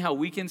speaking how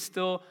we can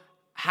still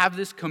have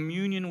this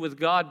communion with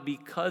God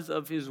because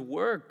of his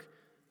work.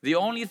 The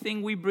only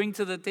thing we bring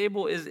to the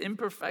table is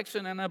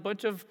imperfection and a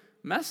bunch of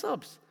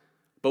mess-ups.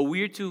 But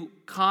we're to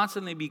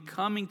constantly be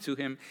coming to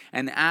him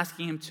and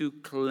asking him to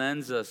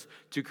cleanse us,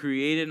 to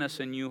create in us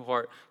a new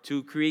heart,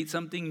 to create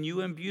something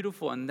new and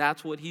beautiful. And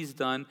that's what he's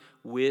done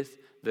with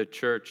the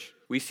church.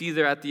 We see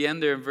there at the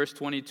end there in verse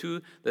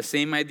 22, the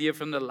same idea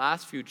from the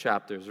last few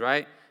chapters,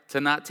 right?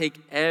 To not take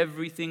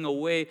everything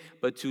away,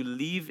 but to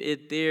leave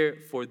it there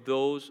for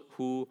those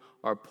who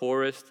are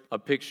poorest. A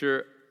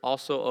picture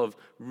also of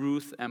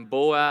Ruth and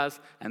Boaz,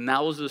 and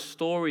that was the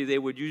story they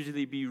would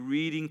usually be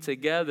reading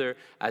together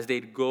as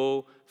they'd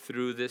go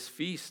through this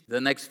feast.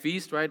 The next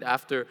feast, right,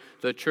 after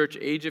the church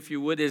age, if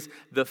you would, is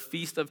the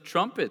Feast of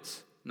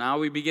Trumpets. Now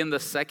we begin the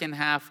second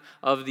half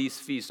of these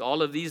feasts.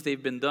 All of these,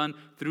 they've been done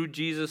through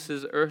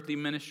Jesus' earthly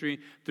ministry,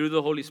 through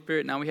the Holy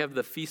Spirit. Now we have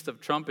the Feast of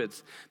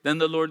Trumpets. Then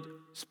the Lord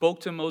spoke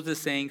to Moses,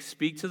 saying,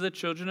 speak to the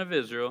children of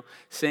Israel,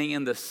 saying,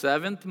 in the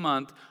 7th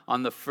month,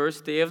 on the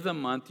first day of the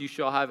month, you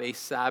shall have a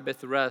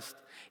Sabbath rest,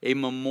 a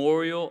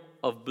memorial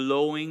of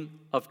blowing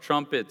of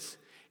trumpets,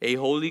 a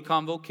holy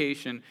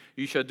convocation.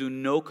 You shall do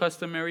no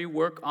customary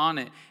work on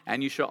it,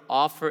 and you shall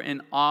offer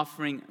an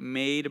offering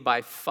made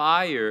by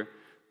fire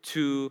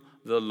to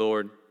the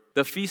Lord.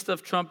 The Feast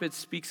of Trumpets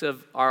speaks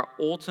of our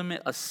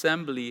ultimate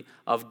assembly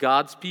of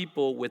God's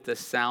people with the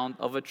sound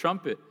of a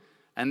trumpet.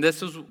 And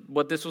this is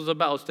what this was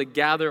about, was to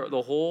gather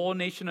the whole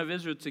nation of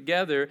Israel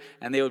together,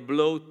 and they would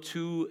blow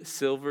 2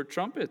 silver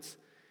trumpets.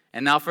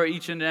 And now for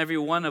each and every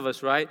one of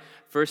us, right?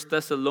 1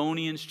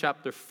 Thessalonians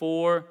chapter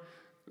 4.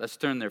 Let's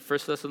turn there. 1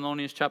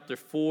 Thessalonians chapter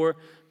 4,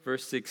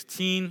 verse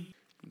 16.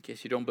 In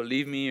case you don't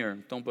believe me or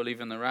don't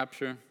believe in the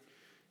rapture,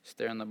 it's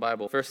there in the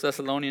Bible. 1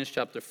 Thessalonians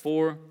chapter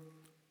 4,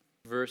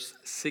 verse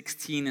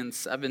 16 and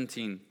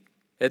 17.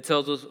 It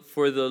tells us,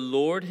 for the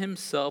Lord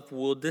himself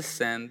will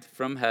descend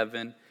from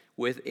heaven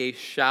with a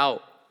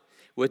shout,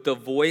 with the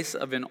voice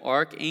of an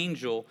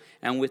archangel,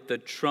 and with the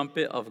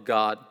trumpet of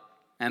God.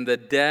 And the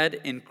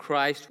dead in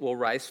Christ will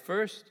rise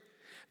first.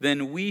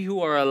 Then we who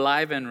are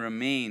alive and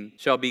remain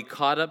shall be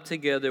caught up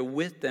together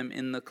with them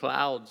in the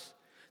clouds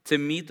to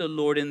meet the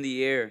Lord in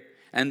the air,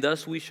 and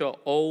thus we shall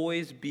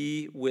always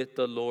be with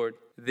the Lord.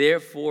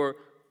 Therefore,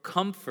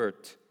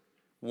 comfort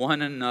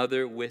one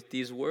another with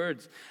these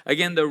words.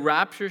 Again, the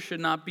rapture should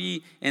not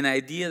be an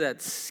idea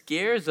that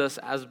scares us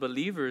as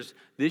believers.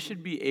 This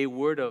should be a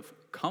word of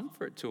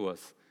comfort to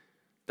us.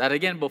 That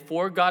again,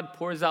 before God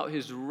pours out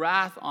his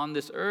wrath on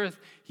this earth,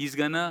 he's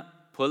going to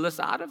pull us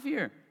out of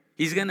here.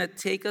 He's going to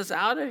take us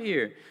out of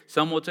here.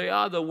 Some will tell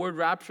you, the word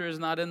rapture is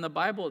not in the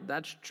Bible.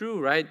 That's true,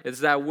 right? It's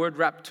that word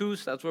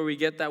raptus. That's where we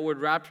get that word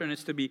rapture. And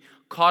it's to be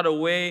caught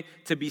away,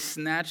 to be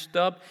snatched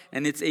up.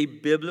 And it's a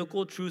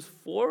biblical truth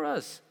for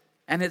us.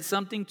 And it's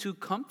something to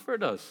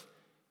comfort us.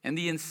 In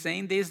the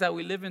insane days that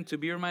we live in, to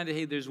be reminded,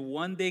 hey, there's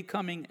one day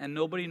coming and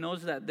nobody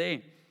knows that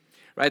day.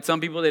 Right?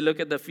 Some people, they look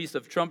at the Feast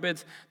of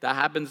Trumpets. That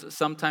happens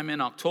sometime in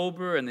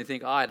October. And they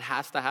think, it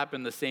has to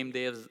happen the same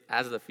day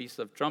as the Feast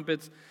of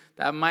Trumpets.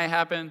 That might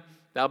happen.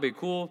 That'll be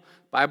cool.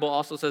 Bible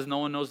also says no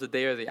one knows the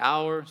day or the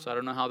hour. So I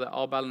don't know how that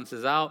all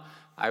balances out.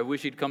 I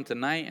wish he'd come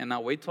tonight and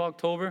not wait till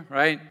October,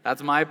 right?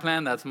 That's my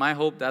plan. That's my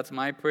hope. That's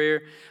my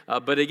prayer.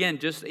 But again,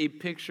 just a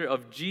picture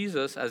of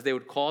Jesus as they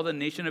would call the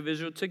nation of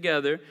Israel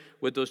together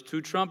with those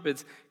two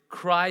trumpets.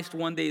 Christ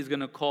one day is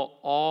going to call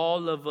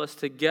all of us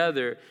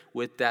together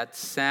with that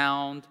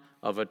sound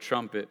of a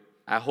trumpet.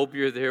 I hope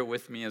you're there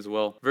with me as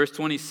well. Verse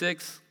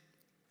 26,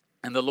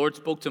 and the Lord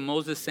spoke to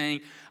Moses,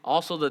 saying,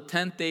 also the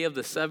 10th day of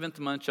the 7th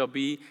month shall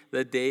be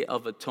the day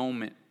of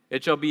atonement.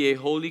 It shall be a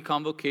holy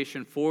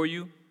convocation for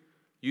you.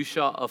 You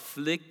shall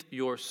afflict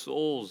your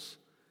souls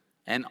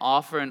and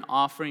offer an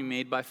offering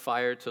made by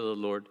fire to the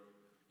Lord.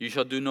 You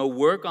shall do no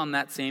work on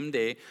that same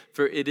day,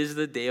 for it is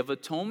the day of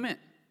atonement,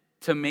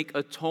 to make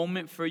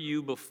atonement for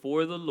you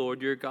before the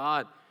Lord your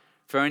God.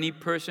 For any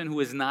person who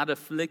is not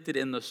afflicted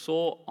in the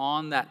soul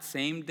on that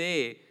same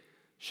day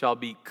shall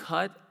be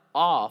cut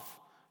off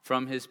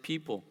from his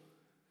people.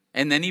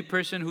 And any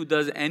person who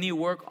does any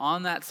work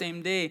on that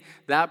same day,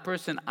 that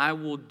person I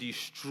will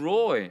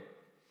destroy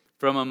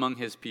from among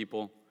his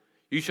people.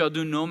 You shall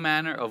do no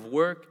manner of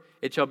work.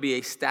 It shall be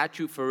a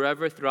statute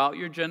forever throughout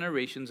your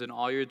generations in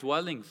all your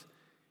dwellings.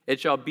 It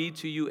shall be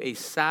to you a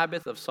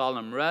Sabbath of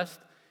solemn rest,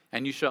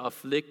 and you shall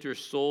afflict your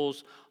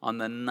souls on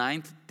the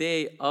 9th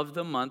day of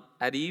the month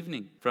at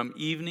evening. From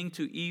evening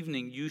to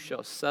evening you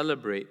shall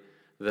celebrate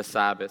the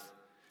Sabbath.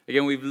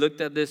 Again, we've looked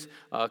at this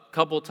a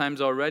couple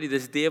times already.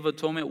 This Day of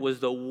Atonement was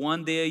the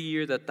one day a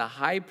year that the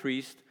high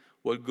priest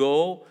would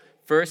go.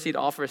 First, he'd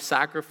offer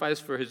sacrifice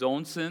for his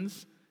own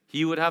sins.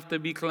 He would have to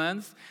be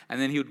cleansed,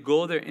 and then he would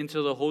go there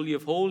into the Holy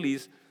of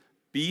Holies,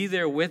 be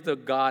there with the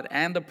God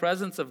and the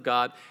presence of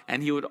God,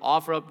 and he would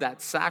offer up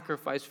that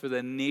sacrifice for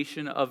the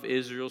nation of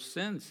Israel's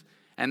sins.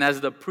 And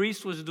as the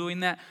priest was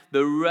doing that,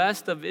 the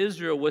rest of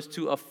Israel was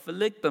to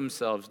afflict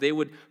themselves. They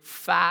would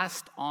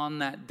fast on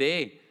that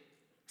day,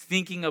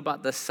 thinking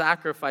about the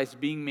sacrifice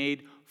being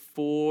made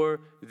for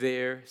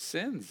their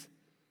sins.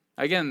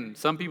 Again,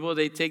 some people,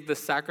 they take the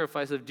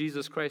sacrifice of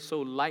Jesus Christ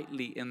so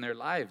lightly in their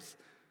lives.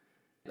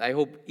 I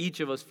hope each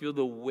of us feel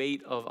the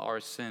weight of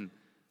our sin.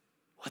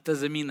 What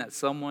does it mean that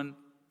someone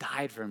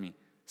died for me?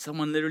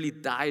 Someone literally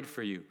died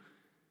for you.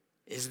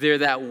 Is there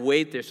that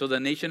weight there? So the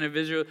nation of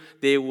Israel,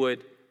 they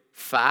would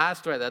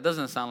fast, right? That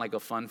doesn't sound like a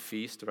fun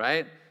feast,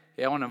 right?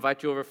 Hey, I want to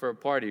invite you over for a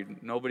party.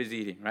 Nobody's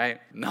eating, right?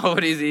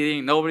 Nobody's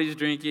eating, nobody's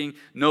drinking,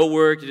 no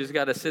work. You just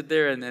got to sit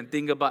there and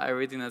think about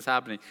everything that's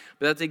happening.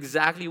 But that's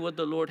exactly what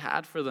the Lord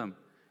had for them,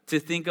 to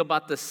think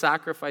about the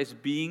sacrifice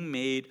being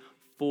made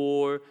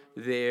for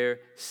their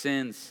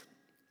sins.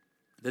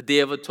 The Day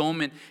of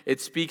Atonement,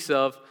 it speaks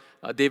of,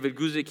 David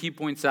Guzik, he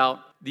points out,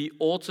 the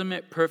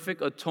ultimate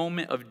perfect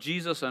atonement of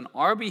Jesus on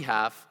our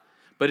behalf,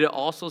 but it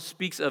also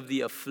speaks of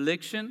the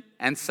affliction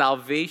and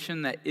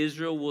salvation that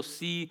Israel will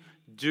see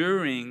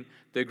during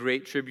the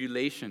Great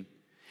Tribulation.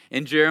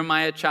 In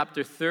Jeremiah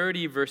chapter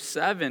 30, verse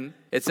 7,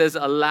 it says,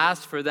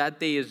 alas, for that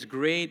day is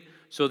great,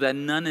 so that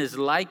none is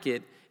like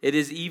it. It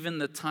is even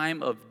the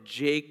time of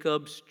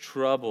Jacob's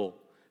trouble,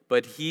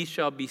 but he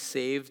shall be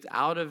saved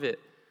out of it.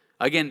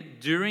 Again,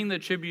 during the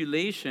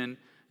tribulation,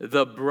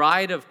 the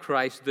bride of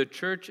Christ, the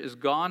church, is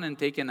gone and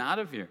taken out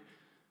of here.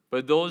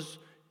 But those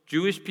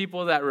Jewish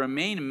people that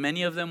remain,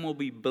 many of them will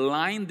be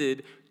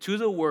blinded to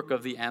the work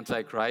of the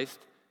Antichrist.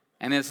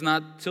 And it's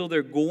not till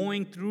they're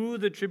going through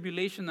the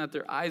tribulation that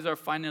their eyes are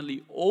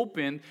finally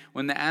opened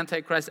when the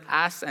Antichrist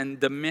asks and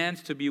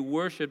demands to be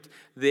worshipped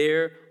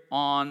there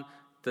on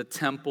the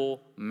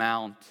Temple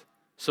Mount.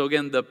 So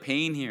again, the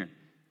pain here.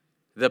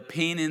 The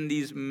pain in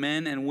these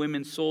men and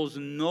women's souls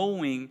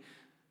knowing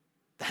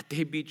that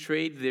they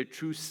betrayed their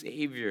true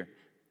Savior.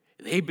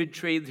 They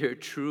betrayed their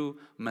true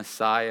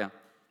Messiah.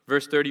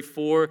 Verse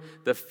 34,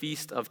 the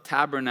Feast of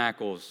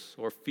Tabernacles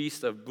or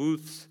Feast of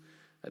Booths.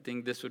 I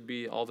think this would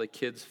be all the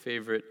kids'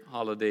 favorite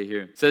holiday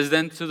here. It says,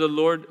 then to the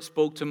Lord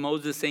spoke to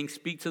Moses, saying,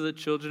 speak to the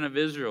children of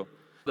Israel.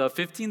 The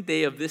 15th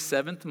day of this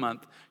 7th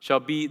month shall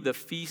be the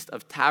Feast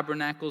of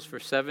Tabernacles for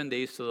 7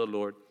 days to the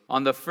Lord.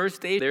 On the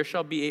first day there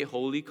shall be a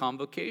holy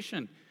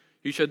convocation.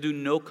 You shall do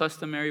no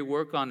customary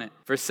work on it.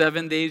 For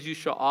 7 days you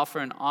shall offer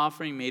an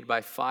offering made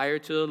by fire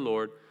to the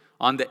Lord.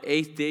 On the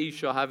 8th day you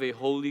shall have a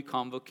holy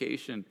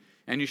convocation,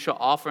 and you shall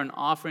offer an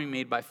offering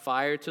made by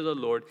fire to the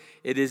Lord.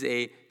 It is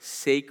a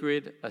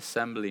sacred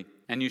assembly,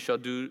 and you shall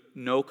do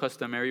no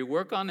customary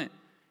work on it.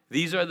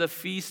 These are the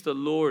feasts of the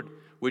Lord,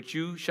 which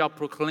you shall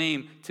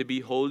proclaim to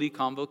be holy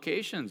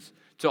convocations,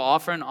 to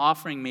offer an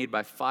offering made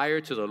by fire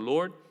to the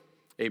Lord,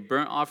 a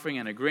burnt offering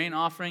and a grain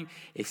offering,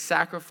 a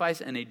sacrifice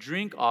and a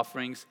drink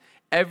offerings,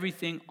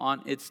 everything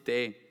on its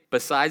day.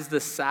 Besides the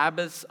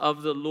Sabbaths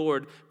of the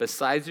Lord,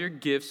 besides your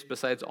gifts,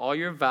 besides all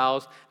your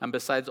vows, and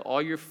besides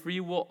all your free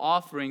will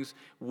offerings,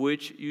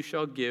 which you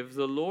shall give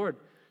the Lord.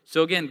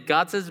 So again,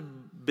 God says,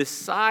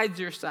 besides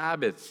your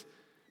Sabbaths,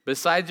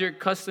 besides your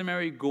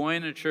customary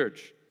going to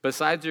church,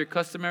 besides your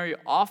customary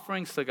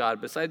offerings to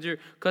God, besides your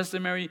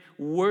customary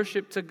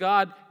worship to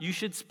God, you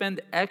should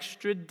spend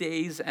extra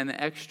days and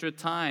extra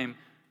time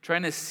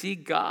trying to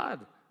seek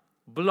God,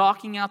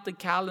 blocking out the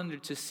calendar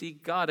to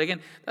seek God.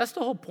 Again, that's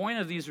the whole point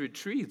of these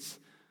retreats.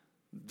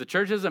 The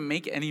church doesn't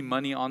make any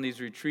money on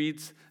these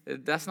retreats.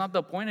 That's not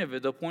the point of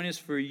it. The point is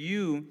for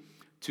you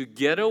to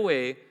get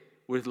away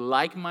with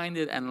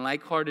like-minded and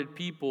like-hearted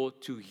people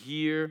to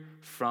hear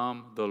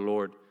from the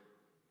Lord.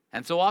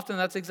 And so often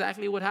that's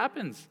exactly what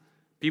happens.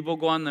 People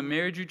go on the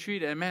marriage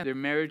retreat and man, their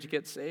marriage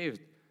gets saved.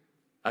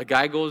 A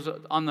guy goes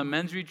on the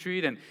men's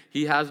retreat and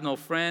he has no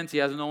friends, he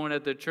has no one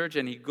at the church,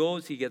 and he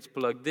goes, he gets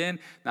plugged in.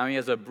 Now he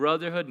has a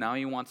brotherhood, now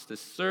he wants to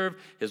serve.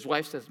 His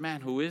wife says, man,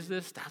 who is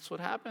this? That's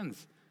what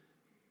happens.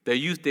 The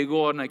youth, they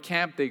go on a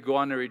camp, they go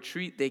on a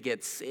retreat, they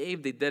get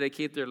saved, they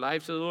dedicate their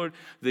lives to the Lord.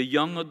 The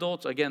young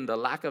adults, again, the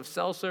lack of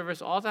cell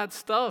service, all that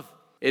stuff.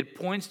 It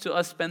points to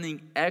us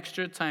spending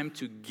extra time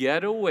to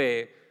get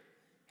away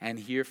and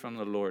hear from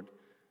the Lord.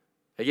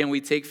 Again,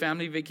 we take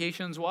family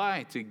vacations.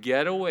 Why? To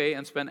get away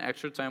and spend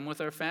extra time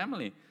with our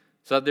family.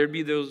 So that there'd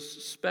be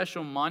those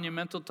special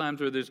monumental times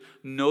where there's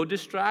no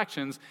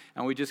distractions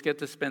and we just get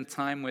to spend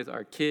time with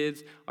our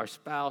kids, our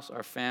spouse,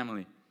 our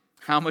family.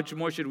 How much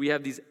more should we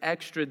have these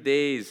extra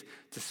days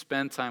to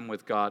spend time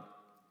with God?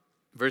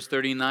 Verse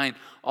 39,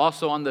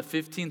 also on the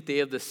 15th day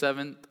of the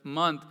 7th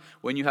month,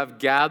 when you have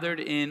gathered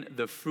in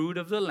the fruit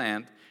of the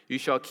land, you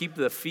shall keep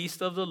the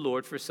feast of the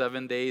Lord for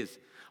 7 days.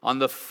 On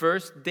the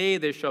first day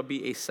there shall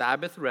be a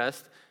Sabbath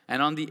rest,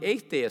 and on the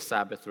 8th day a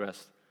Sabbath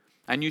rest.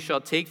 And you shall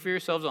take for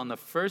yourselves on the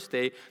first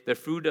day the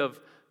fruit of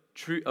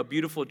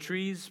beautiful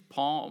trees,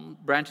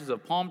 branches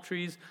of palm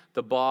trees,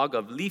 the bog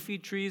of leafy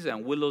trees,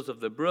 and willows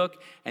of the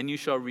brook, and you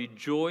shall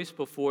rejoice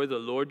before the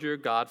Lord your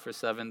God for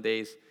 7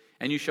 days.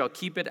 And you shall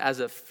keep it as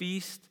a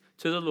feast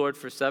to the Lord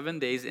for 7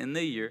 days in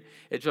the year.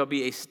 It shall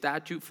be a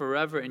statute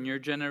forever in your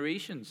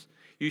generations.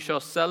 You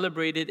shall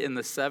celebrate it in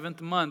the 7th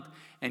month,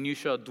 and you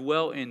shall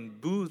dwell in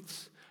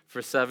booths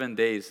for 7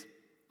 days.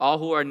 All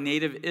who are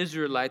native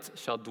Israelites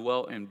shall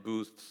dwell in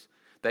booths,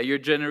 that your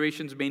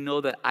generations may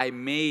know that I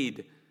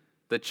made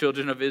the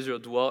children of Israel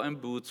dwell in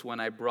booths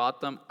when I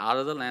brought them out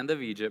of the land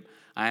of Egypt.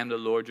 I am the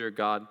Lord your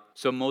God.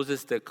 So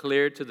Moses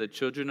declared to the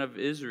children of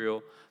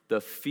Israel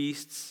the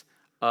feasts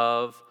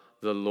of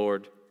the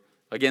Lord.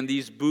 Again,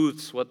 these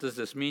booths, what does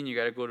this mean? You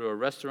got to go to a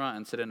restaurant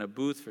and sit in a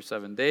booth for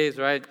 7 days,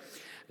 right?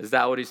 Is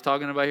that what he's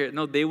talking about here?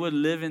 No, they would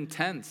live in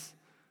tents.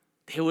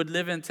 They would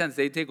live in tents.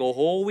 They'd take a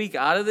whole week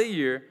out of the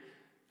year,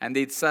 and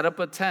they'd set up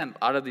a tent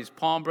out of these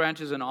palm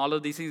branches and all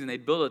of these things, and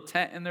they'd build a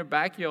tent in their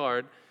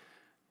backyard,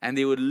 and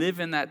they would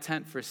live in that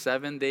tent for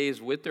 7 days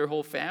with their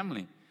whole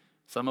family.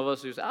 Some of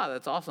us would say,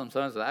 that's awesome.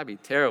 Some of us, that'd be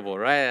terrible,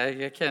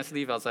 right? I can't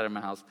sleep outside of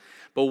my house.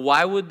 But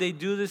why would they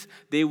do this?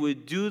 They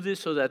would do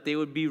this so that they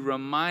would be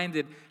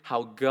reminded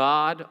how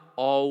God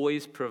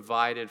always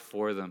provided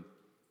for them.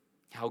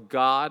 How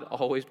God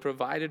always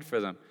provided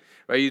for them.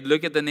 Right? You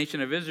look at the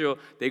nation of Israel,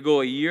 they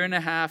go a year and a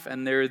half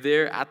and they're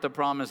there at the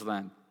promised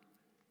land.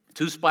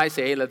 2 spies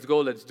say, hey, let's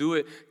go, let's do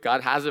it.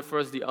 God has it for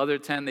us. The other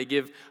 10, they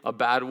give a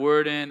bad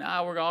word in,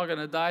 we're all going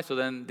to die. So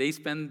then they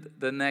spend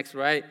the next,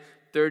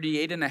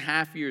 38 and a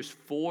half years,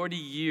 40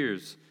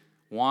 years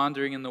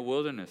wandering in the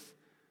wilderness.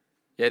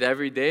 Yet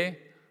every day,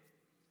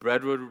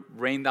 bread would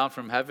rain down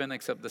from heaven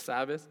except the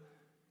Sabbath.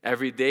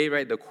 Every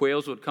day, the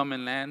quails would come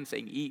and land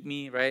saying, eat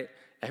me,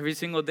 Every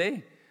single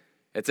day.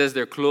 It says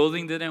their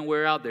clothing didn't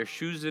wear out, their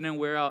shoes didn't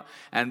wear out,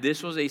 and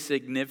this was a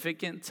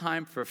significant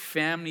time for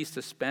families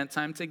to spend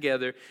time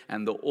together,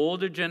 and the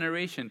older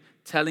generation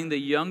telling the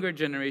younger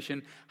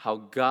generation how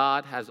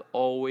God has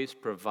always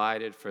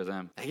provided for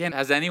them. Again,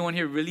 has anyone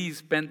here really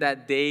spent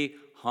that day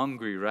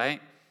hungry,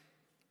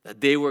 That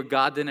day where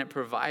God didn't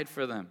provide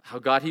for them. How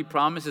God, He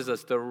promises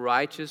us the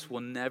righteous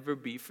will never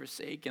be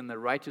forsaken. The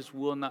righteous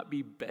will not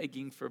be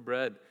begging for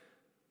bread.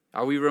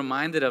 Are we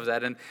reminded of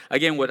that? And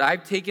again, what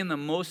I've taken the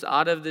most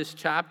out of this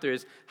chapter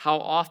is how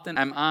often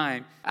am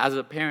I, as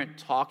a parent,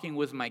 talking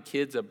with my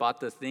kids about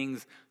the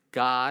things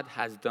God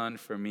has done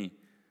for me?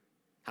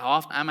 How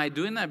often am I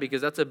doing that?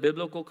 Because that's a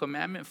biblical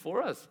commandment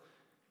for us.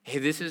 Hey,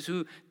 this is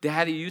who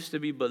Daddy used to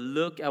be, but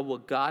look at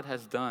what God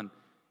has done.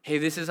 Hey,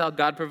 this is how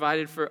God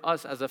provided for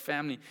us as a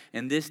family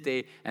in this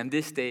day, and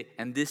this day,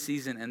 and this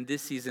season, and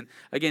this season.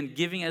 Again,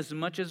 giving as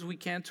much as we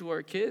can to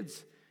our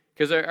kids.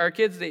 Because our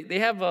kids, they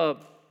have a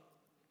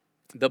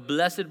the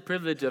blessed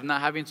privilege of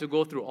not having to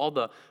go through all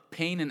the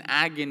pain and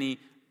agony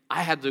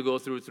I had to go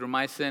through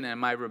my sin and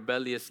my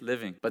rebellious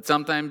living. But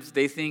sometimes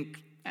they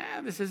think,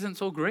 this isn't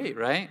so great,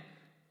 right?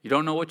 You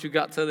don't know what you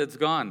got till it's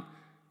gone.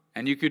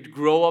 And you could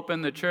grow up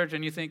in the church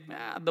and you think,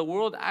 the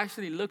world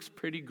actually looks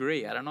pretty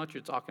great. I don't know what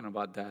you're talking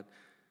about, Dad. And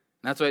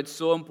that's why it's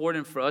so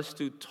important for us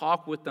to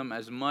talk with them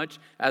as much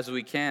as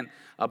we can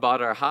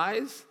about our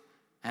highs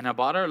and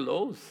about our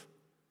lows,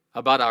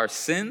 about our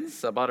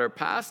sins, about our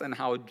past, and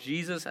how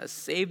Jesus has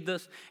saved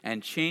us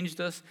and changed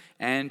us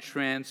and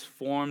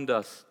transformed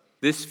us.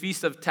 This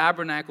Feast of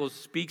Tabernacles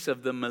speaks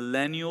of the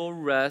millennial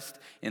rest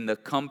in the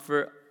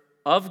comfort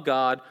of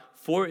God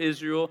for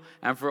Israel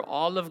and for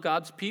all of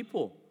God's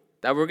people.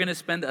 That we're going to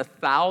spend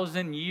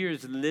 1,000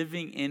 years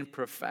living in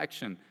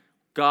perfection.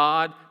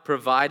 God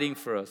providing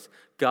for us.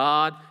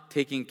 God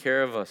taking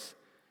care of us.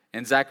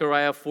 In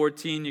Zechariah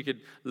 14, you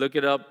could look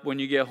it up when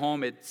you get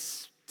home. It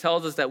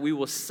tells us that we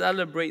will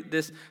celebrate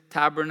this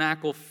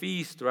tabernacle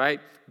feast, right,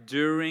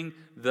 during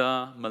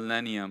the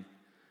millennium.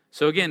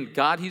 So again,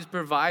 God, He's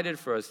provided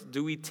for us.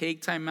 Do we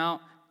take time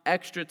out,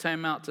 extra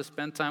time out to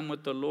spend time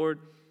with the Lord?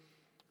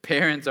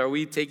 Parents, are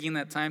we taking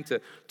that time to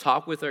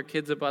talk with our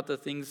kids about the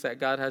things that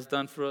God has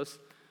done for us?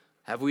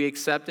 Have we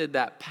accepted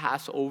that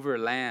Passover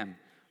lamb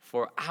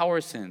for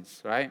our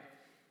sins, right?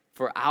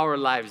 For our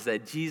lives,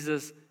 that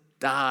Jesus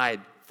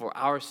died for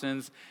our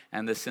sins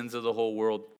and the sins of the whole world?